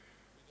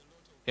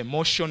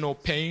 emotional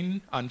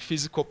pain and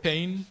physical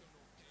pain.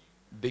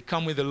 They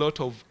come with a lot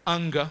of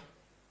anger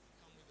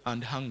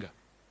and hunger.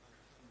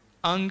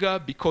 Anger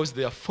because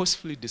they are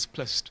forcefully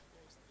displaced.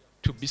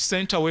 To be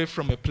sent away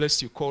from a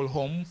place you call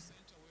home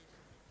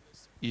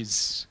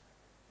is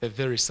a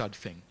very sad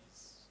thing.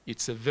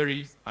 It's a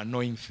very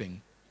annoying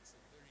thing.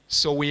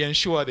 So we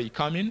ensure they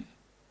come in,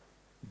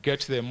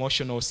 get the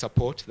emotional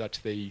support that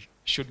they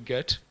should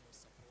get,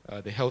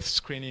 the health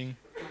screening.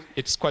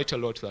 It's quite a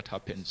lot that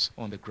happens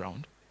on the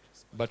ground.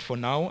 But for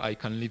now, I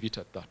can leave it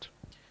at that.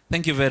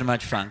 Thank you very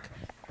much, Frank.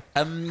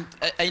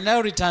 I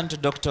now return to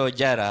Dr.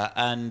 Ojara,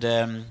 and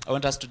I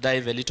want us to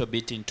dive a little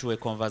bit into a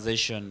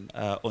conversation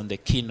on the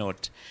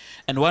keynote.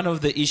 And one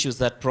of the issues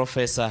that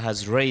Professor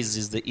has raised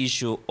is the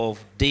issue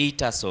of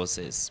data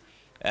sources,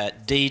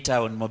 data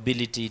on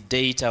mobility,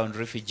 data on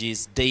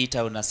refugees,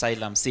 data on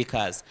asylum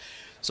seekers.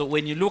 So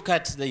when you look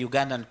at the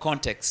Ugandan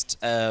context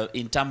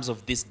in terms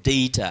of this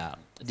data,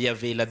 the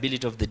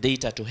availability of the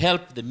data to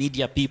help the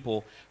media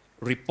people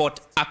report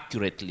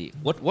accurately,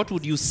 what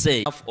would you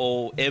say?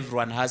 Or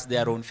everyone has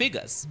their own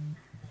figures?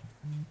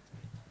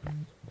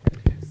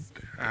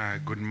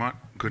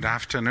 Good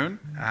afternoon.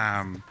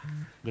 I'm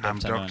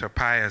Dr.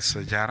 Pius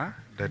Ojara,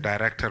 the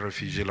Director of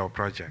Refugee Law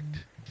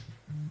Project.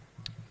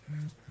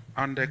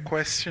 On the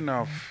question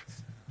of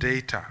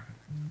data,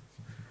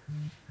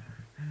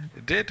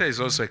 data is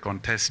also a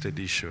contested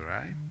issue,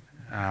 right?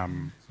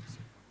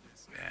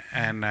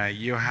 And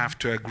you have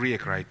to agree a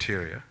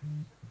criteria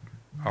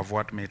of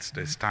what meets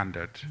the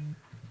standard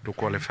to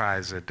qualify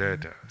as a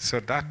data. So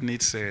that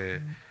needs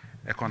a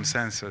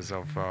consensus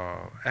of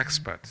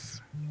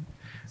experts.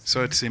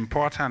 So it's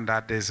important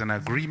that there's an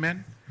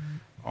agreement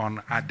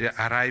on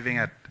arriving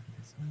at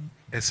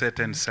a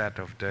certain set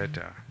of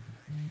data.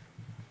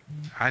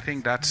 I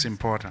think that's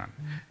important.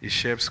 It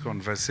shapes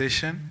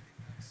conversation,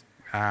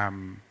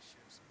 and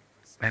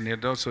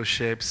it also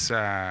shapes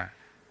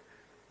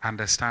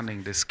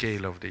understanding the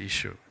scale of the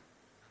issue.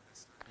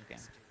 Okay.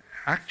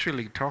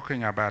 Actually,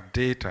 talking about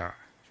data,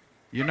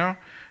 you know,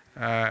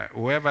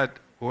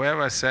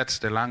 whoever sets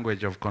the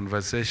language of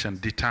conversation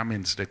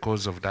determines the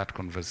course of that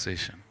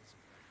conversation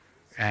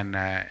and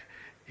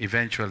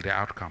eventually the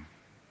outcome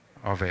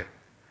of it.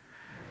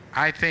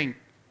 I think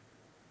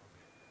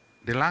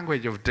the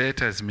language of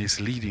data is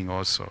misleading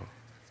also,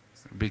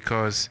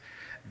 because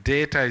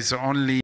data is only